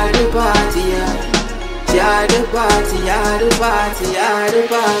 Yeah, the party, yeah. Yeah, the party, yeah, the party, yeah, the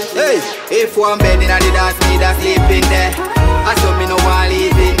party. Hey, if one bed in the dance, me that sleep in there. I saw me no one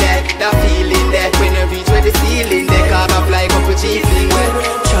live in there. That feeling there. When you reach where the ceiling there, car a fly up with cheaping where.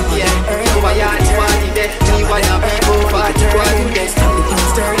 Yeah, so I had the party there. Me why not people party there.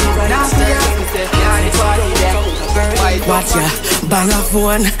 Now see ya, yeah, the party there. hot, yeah. Bang a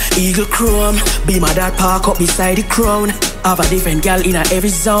phone, Eagle Chrome. Be my dad park up beside the crown. Have a different gal in a every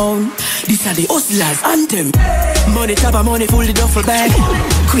zone. These are the hustlers anthem. Money top of money full the duffel bag.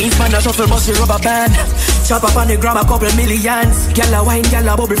 Queens man a shuffle bust the rubber band. Chop up on the gram a couple millions. Gal a wine, gal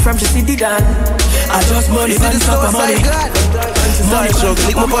a bubble from she city dan. I just money on top of money. Money struggle,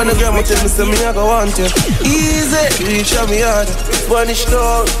 lick me on the gram and tell me say me I go want you. Easy, reach out me hard. Spanish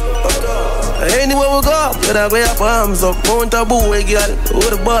dog. Anywhere we go, better go your palms up. Mount a boy, girl. Where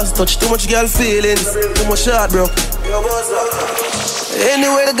the boss touch too much girl feelings. Too much shot, bro.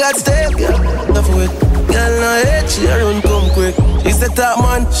 Anywhere the God step, girl. Enough of it. Girl, no hate, she run come quick. She's the top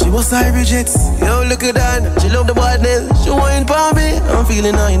man, she was high rejects. Yo, look at that, she love the badness. She wine for me, I'm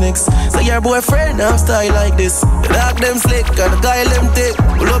feeling high next. Say your boyfriend, I'm style like this. The dog them slick, and the guy them thick.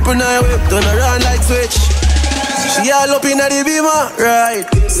 Pull up in her whip, turn around like switch. She all up in the beamer, right?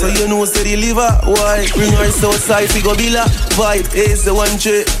 So you know say the liver, why? Bring her outside, we go be la vibe. Ace the one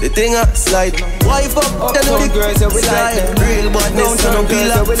trick, the thing a slide. Wife up, you know the girls that we like them. Real badness, so no be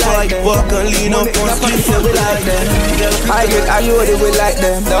la fight. Walk and lean up on street, so we like them. I get ayode, we like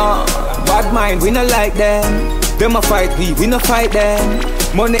them. Bad mind, we not like them. Them a fight, we not fight them.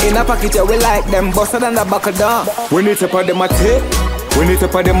 Money in a pocket, yeah, we like them. Buster than the back of them. We need to put them a tip. We need to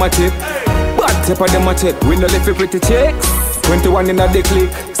put them a tip. Bad tip of them a tip. We no live for pretty chicks. 21 in a the click.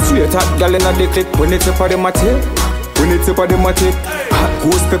 Straight up gal in a the click. We need to put them a tip. We need to put them a tip. Hot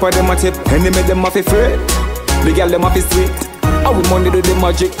ghost pepper them a tip. Enemy them a fi afraid. The gal them a fi sweet. How we money do the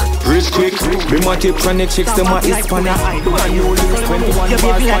magic. Rich quick. We ma tip chronic chicks. Them a Hispanic. Brand new lyrics. 21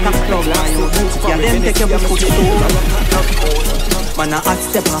 bars on the club. Yeah, them take your foot to man a hot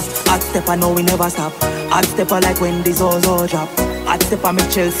stepper, no we never stop. Hot stepper like when the Zozo drop. Hot stepper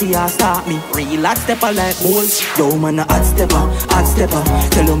make Chelsea a start me. Real hot stepper like Bulls. Yo man a hot stepper.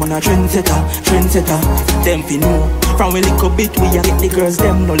 Tell them man a trendsetter. Them fi know. From we little bit we a get the girls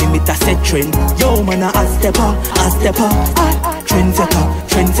them no limit a set trend. Yo man a hot stepper.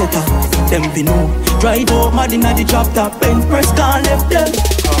 Trendsetter. Them fi know. Drive out mad inna the drop top. Benz press can't left them.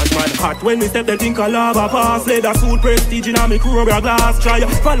 Man hot when we step the think a lava pass. Leather suit prestige in a me Cobra glass. Try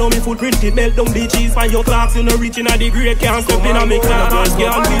follow me footprint it melt down the cheese. Find your clocks you no reaching a the grade. Can't step in a me class.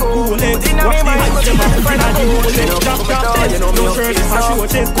 Can't with bullets. Watch the hype them up in a the bullet. Drop test. No shirt is a show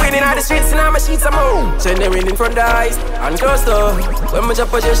chest. Winning out the streets and I'm a sheets of moon. Send them in front of the eyes and close door. When my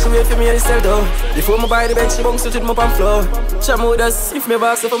job just she wait for me and sell door. Before me buy the bench she bunks to my pan floor. Shamu does if me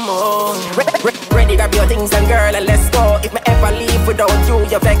box for more. Ready grab your things and girl and let's go. If me ever leave without you,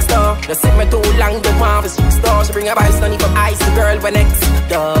 you're vexed though. Just sit me too long, the one for 6 stars. She bring a bice, don't even ice the girl when next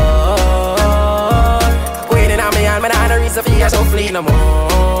door. Queen in me and me not a reason for you, so flee no more.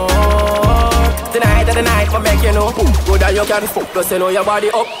 Tonight of the night, I make you know. Good that you can fuck, plus you know your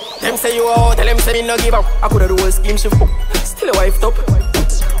body up. Them say you out, tell them say me no give up. I coulda do a scheme, she fuck. Still a wife top.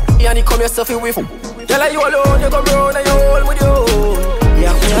 And you come yourself with. Girl, like you alone, you come round and you hold with you.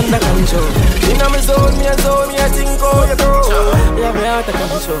 Yeah, me under control. Inna me zone, me a think how you grow. Yeah, me out of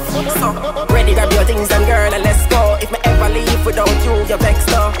control. Ready, grab your things and girl and let's go. If me ever leave without you, you're vexed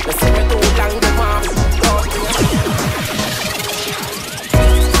though. Let's see me too long, the past.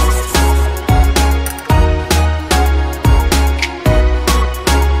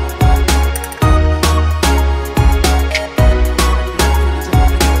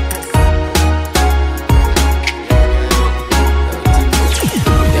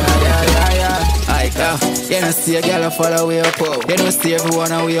 You don't see a girl follow way up. You don't see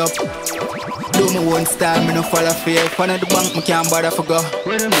everyone way up. Do me one style, me no follow fear. Fun of the bank, me can't bother for go.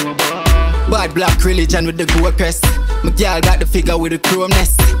 Bad black religion with the gold crest. My girl got the figure with the chrome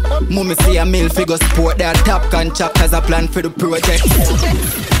nest. Mummy see a male figure sport that top contract as a plan for the project.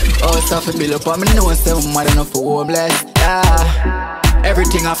 Oh, stuff it build up on me, no one say I'm mad enough for homeless. Yeah.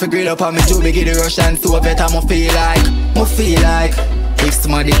 Everything I figure up on me, too big in the rush and so better I feel like. If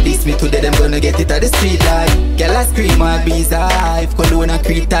somebody diss me today, them gonna get it at the street light. Girl I scream at bees hive. Cologne and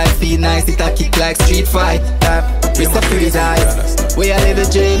creep type, feel nice, it a kick like street fight. It's a freeze eyes. We a little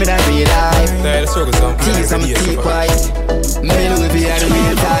dream in a real life. Tease and keep quiet. Middle will be at the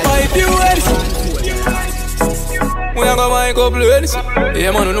real time. Pipe you heads. We a go mic up heads.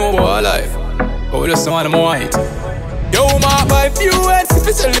 Yeah man, know about life. But we just want them white. Yo ma pipe you heads. If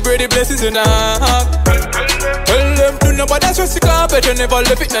you celebrate the blessings you know. Tell them to nobody stress the carpet, you never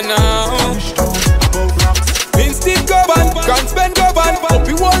left it now. Instinct go on, can't spend go on. Hope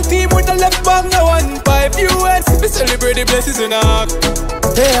you one team with the left back no one. 5 US, we celebrate the blessings in our.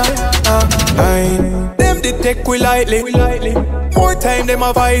 Them they take we lightly. More time them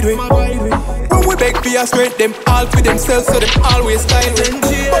avoid we. When we beg for your strength, them all for themselves, so them always silent.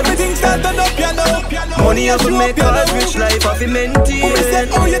 But me things stand up, you know. Money have to make us rich, life have to maintain.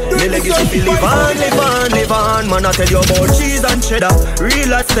 Me legacy fi live on, live on, live on. Man, I tell you about cheese and cheddar.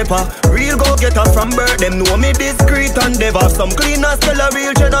 Real hot stepper, real go-getter from birth. Them know me discreet and never. Some clean as tell a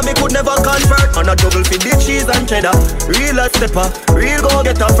real cheddar, me could never convert. Man, I double fi the cheese and cheddar. Real hot stepper, real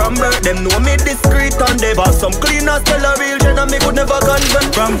go-getter from birth. Them know me discreet and never. Some clean as tell a real cheddar, me could never convert.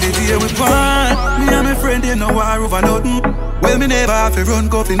 From the day we born, me and my friend ain't no war over nothing. Well, me never have to run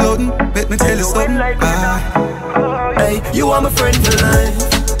go for nothing. Let me tell you something. Hey, you are my friend for life.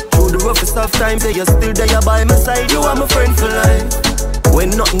 Through the roughest of times, you're still there by my side. You are my friend for life.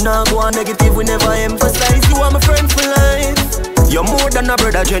 When nothing now go on negative, we never emphasize. You are my friend for life. You're more than a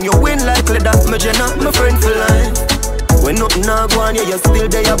brother, Jen. You win like leather, my Jenna, my friend for life. When nothing now go on, you're still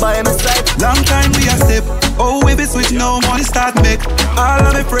there by my side. Long time we a step. Oh, we be switch now, money start make. All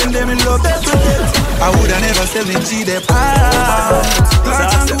of my friends, them in love. I woulda never sell me G-Dep.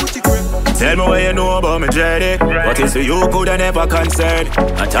 Tell me what you know about me journey. What is for you coulda never concern.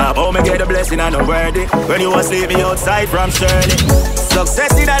 On top how me get the blessing and no worthy. When you was sleeping outside from Shirley.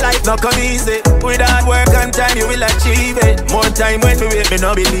 Success in a life not come easy. With hard work and time you will achieve it. More time when me wait me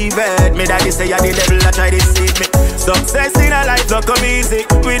no believe it. Me daddy say I the devil I try to deceive me. Success in a life not come easy.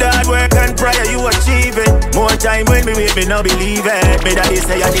 With hard work and prayer you achieve it. More time when me wait me no believe it. Me daddy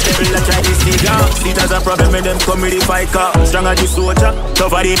say I the devil I try to deceive me. See it as a problem when them come with the fight car. Strong as the soldier,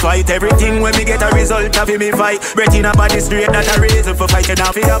 tough as the fight. Everything when me get a result of me fight. Breathing up at the street that a reason for fighting.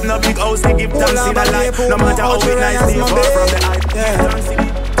 Now fi have no big house to give thanks in a life. No matter how it nice stay far from the hype.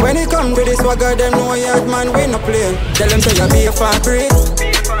 When it come to this swagger, them know yard man we no play. Tell them say I be a fat breed,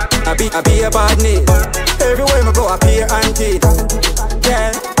 I be a bad need. Everywhere me go I pay and teeth.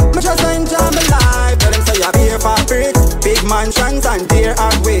 Yeah, me just enjoy my life. Tell them say I be a fat breed, big mansions and deer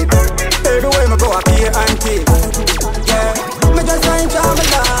and weight. Everywhere me go I pay and teeth. Yeah, me just enjoy my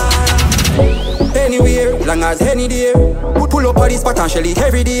life. Anywhere, long as any day. Pull up on this potentially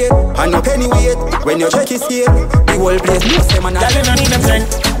every day. And no penny weight, when you check his scale. The whole place knows them and Y'all don't need them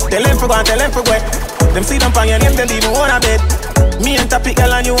strength. Tell them for go and tell them for wet. Them see them pan your name, them even own a bed. Me and topic,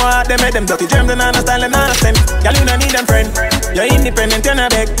 girl and you want them head. Them dirty germs, them understand, them understand. Y'all you don't need them friend. You're independent, you're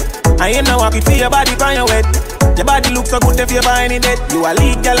not beg. I ain't no walk it for your body, pan your wet. Your body looks so good if you're buying it dead. You a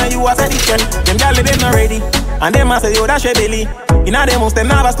lead, girl and you a sedition. Them girl, they not ready. And them a say, yo, that's your belly. You know them most, them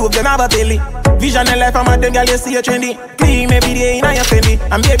never stove, they never belly. Vision and life, I'm at them, girl, you see you trendy. Clean every day, you know you're fendi.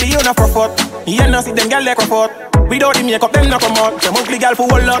 And baby, you not for fuck. You not see them, girl, like a fuck. Without the makeup, them not come out. Them ugly girl for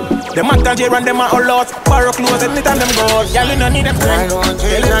whole lot. Them man can jail and them are all out. Borrow clothes, anytime them go out. Y'all, you don't need them friends. I don't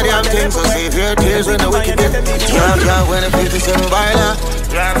change no damn thing, so save your tears when the wicked get. Can't when the 57 violent.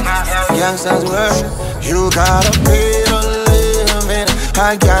 Gangsters world, you gotta pay to live in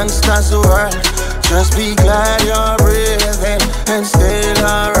a gangster's world. Just be glad you're breathing and still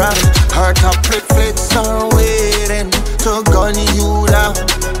around. Her top flicks are waiting to gun you down.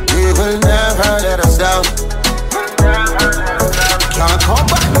 We will never let us down.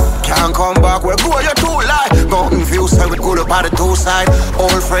 Can't come back, we're going, you're too light. Mountain view side, we go up at the two side.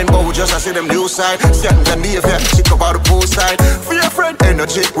 Old friend, but we just I see them new side. Stand the knee, yeah, chick up out the pool side. Fear friend,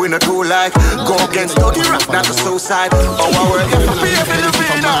 energy, we not too like. Go against dirty rap, not the suicide. Oh, I work, if I be a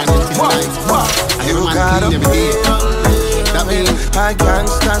Filipino. You gotta be a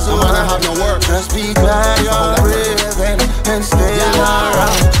gangster's world. Just be glad you're breathing and stay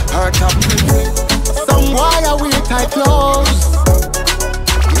around. Her top. Some wire wear tight clothes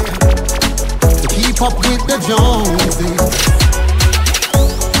to keep up with the Joneses.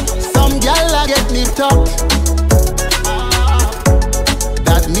 Some gyal get nipped up.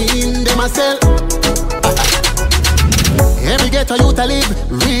 That mean them a sell. Every ghetto youth a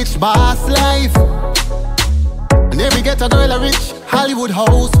live rich boss life, and every ghetto girl a rich Hollywood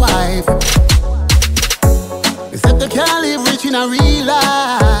housewife. Except they can't live rich in a real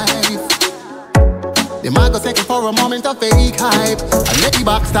life. They might go second for a moment of fake hype and let the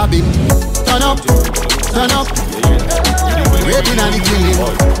back stab him. Turn up, turn up. Raping and the killing.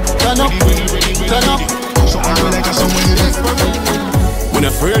 Turn up, turn up. When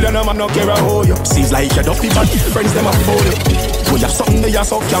I'm afraid of them, I'm not care about you. Seems like you're dopey, but friends them a follow. When you have something that you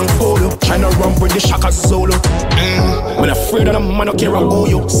so can't follow. Tryna run with the shaka solo. When I'm afraid of them, I'm not care about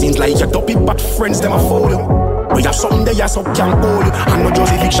you. Seems like you're dopey, but friends them a follow. We have something there, so can't hold you. And no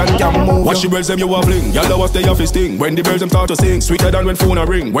justification can move. Watch the birds them you a fling. Y'all know stay off his thing. When the birds them start to sing, sweeter than when phone a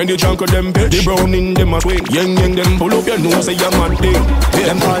ring. When the drunk of them pitch, the brown in them a swing. Yang them pull up your nose, say your man thing.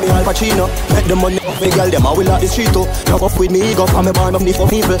 Them call the Pacino. Make the money off me girl, them I will out the street too. Love up with me, go from me born of for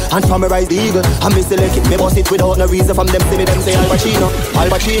people. And from me rise the eagle. And me select it, me bust it without no reason. From them see me, them say Al Pacino, Al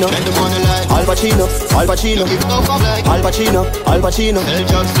Pacino, Al Pacino, Al Pacino, Al Pacino, Al Pacino,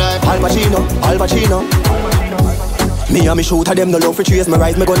 Al Pacino, Al Pacino. Me and me shooter them no love for trace. Me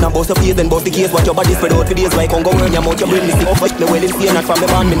rise me gun and bust your face, then bust the case. Watch your body spread out for days. Why can't go earn your mouth? You bring me see off me well insane. And from me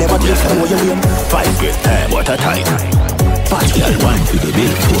band me never taste. I know your name. 5 great time, what a time. Fat girl wine for the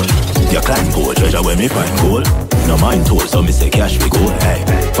bill tool. Your climb pole, treasure when me find gold. No mind tool, so me say cash we go. Hey,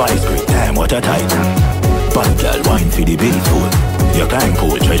 5 great time, what a time. Fat girl wine for the bill tool. Your climb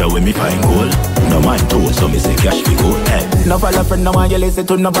pole, treasure when me find gold. No mind tool, so me say cash we go. Hey, no follow friend, no one you listen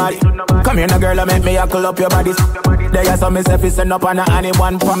to nobody. Come here, no girl, I make me a call up your bodies. There you saw me say fi send up on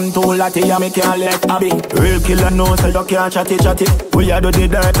anyone from too latty, and me can't let a be. Real killer knows so you can't chatty. We a do the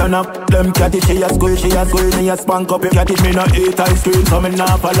dirt and up. Them catty, she a squill, me a spank up. You catty, me no eat ice cream, so me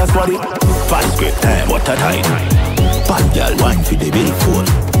nah follow squaddy. Fast grip time, what a time. Fat girl wine for the bill full.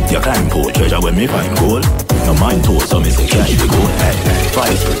 Your climb pole, treasure when me find gold. No mind tool, so me say cash we go. Hey,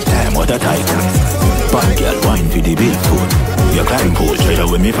 5 grip time, what a time. Fat girl wine for the bill full. Your climb pole, treasure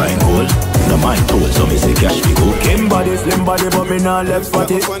when me find gold. No mind tool, so me say cash we go. Kim body, slim body, but me nah left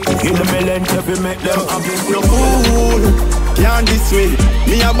spotty. Give them a length if you make them happy. No fool, can't diss me.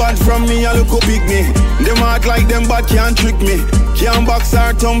 Me a bad from me, a look up big me. Them act like them bad can't trick me. Can't box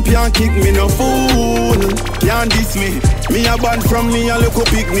or thump, can't kick me. No fool, can't diss me. Me a bad from me, a look up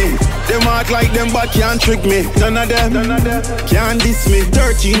big me. Them act like them bad can't trick me. None of them can't diss me.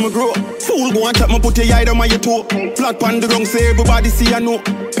 13 me grow. Fool go and chat me put your eye down on your toe. Flat pan the wrong say everybody see I know.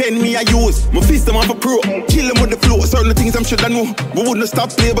 Pen me I use, my fist them off a pro. Kill them with the flow, certain things I'm should I know. We wouldn't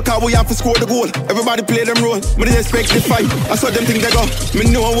stop play because we have to score the goal. Everybody play them role, but they expect the fight. I saw them think they go. Me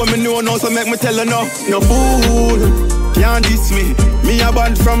know what me know now, so make me tell her no. No fool, can't diss me. Me a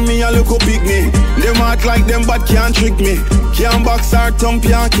bad from me, a look up big me. Them act like them bad can't trick me. Can't box or thump,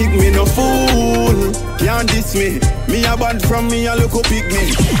 can't kick me. No fool, can't diss me. Me a bad from me, a look up big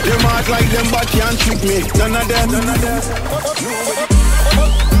me. Them act like them bad can't trick me. None of them.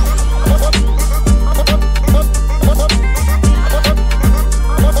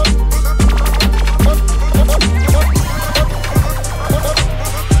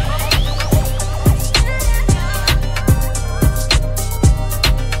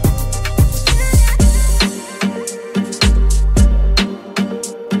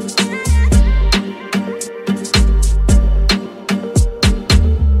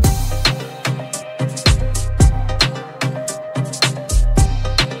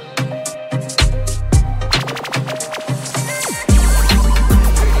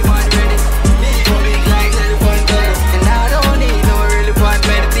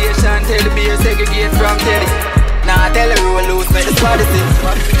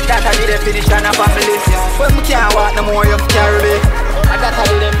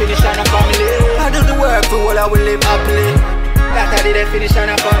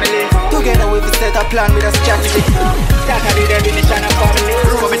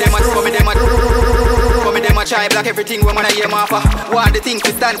 Everything when I hear my offer. Want the things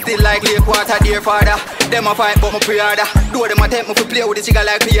to stand still like lake water, dear father. Them a fight but my pre-order. Do them a tempt me to play with the jigger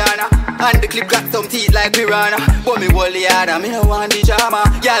like piano. And the clip got some teeth like piranha. But me hold the harder, me no want the drama.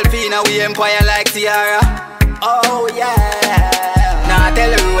 Y'all fina we empire like Tiara. Oh yeah. Now tell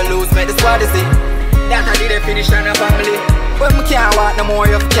her we will lose, make the squad see. That I did a finish on a family. But me can't want no more,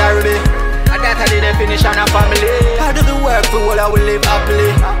 you have to carry me. And that I did a finish on a family. I do the work for all I will live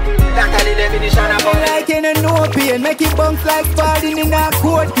happily. That I did a finish on a family. Like in a no pain, make it bounce like falling in a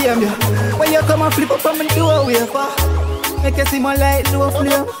court game. When you come and flip up from the doorway, make you see my light no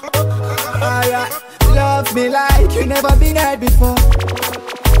flame. Alright, love me like you never been heard before.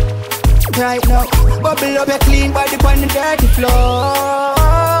 Right now, bubble up your clean body on the dirty floor.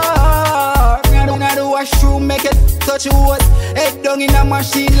 Now the washroom, make it touch your waist. Head down in a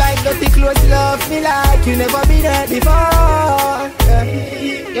machine like dirty clothes. Love me like you never been heard before.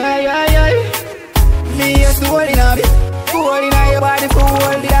 Yeah. Me a soul in a bit. Soul in a your body for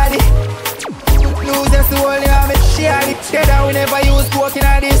all the daddy. Lose your soul in a bit. Share it together whenever you was walking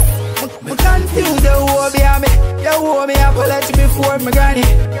at this. Me confused the whole behind me. You owe me apology before me granny.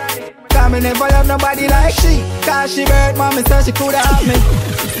 Cause me never love nobody like she. Cause she bird mommy so she coulda have me.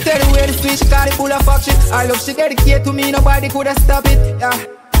 Tell the way the sweet she call it full of fuck shit. I love she dedicate to me, nobody coulda stop it. Yeah.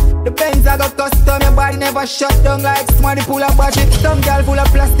 The Benz I got custom, your body never shut down like somebody pull up budget. Some girl full of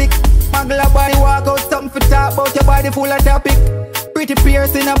plastic, muggle a body walk out, something for talk about your body full of topic. Pretty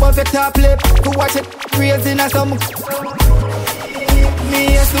piercing above your top lip, to watch it raising or some.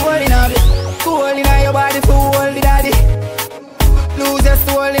 Me a soul in a bit, soul in a your body for all the daddy. Lose your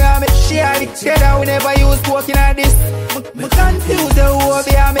soul in a bit. she had it together, we never used working at this. Me confused, you owe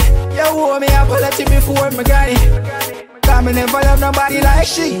me and me. You owe me apology before me got it. Cause me never love nobody like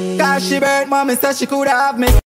she. Cause she burnt mommy said she could have me.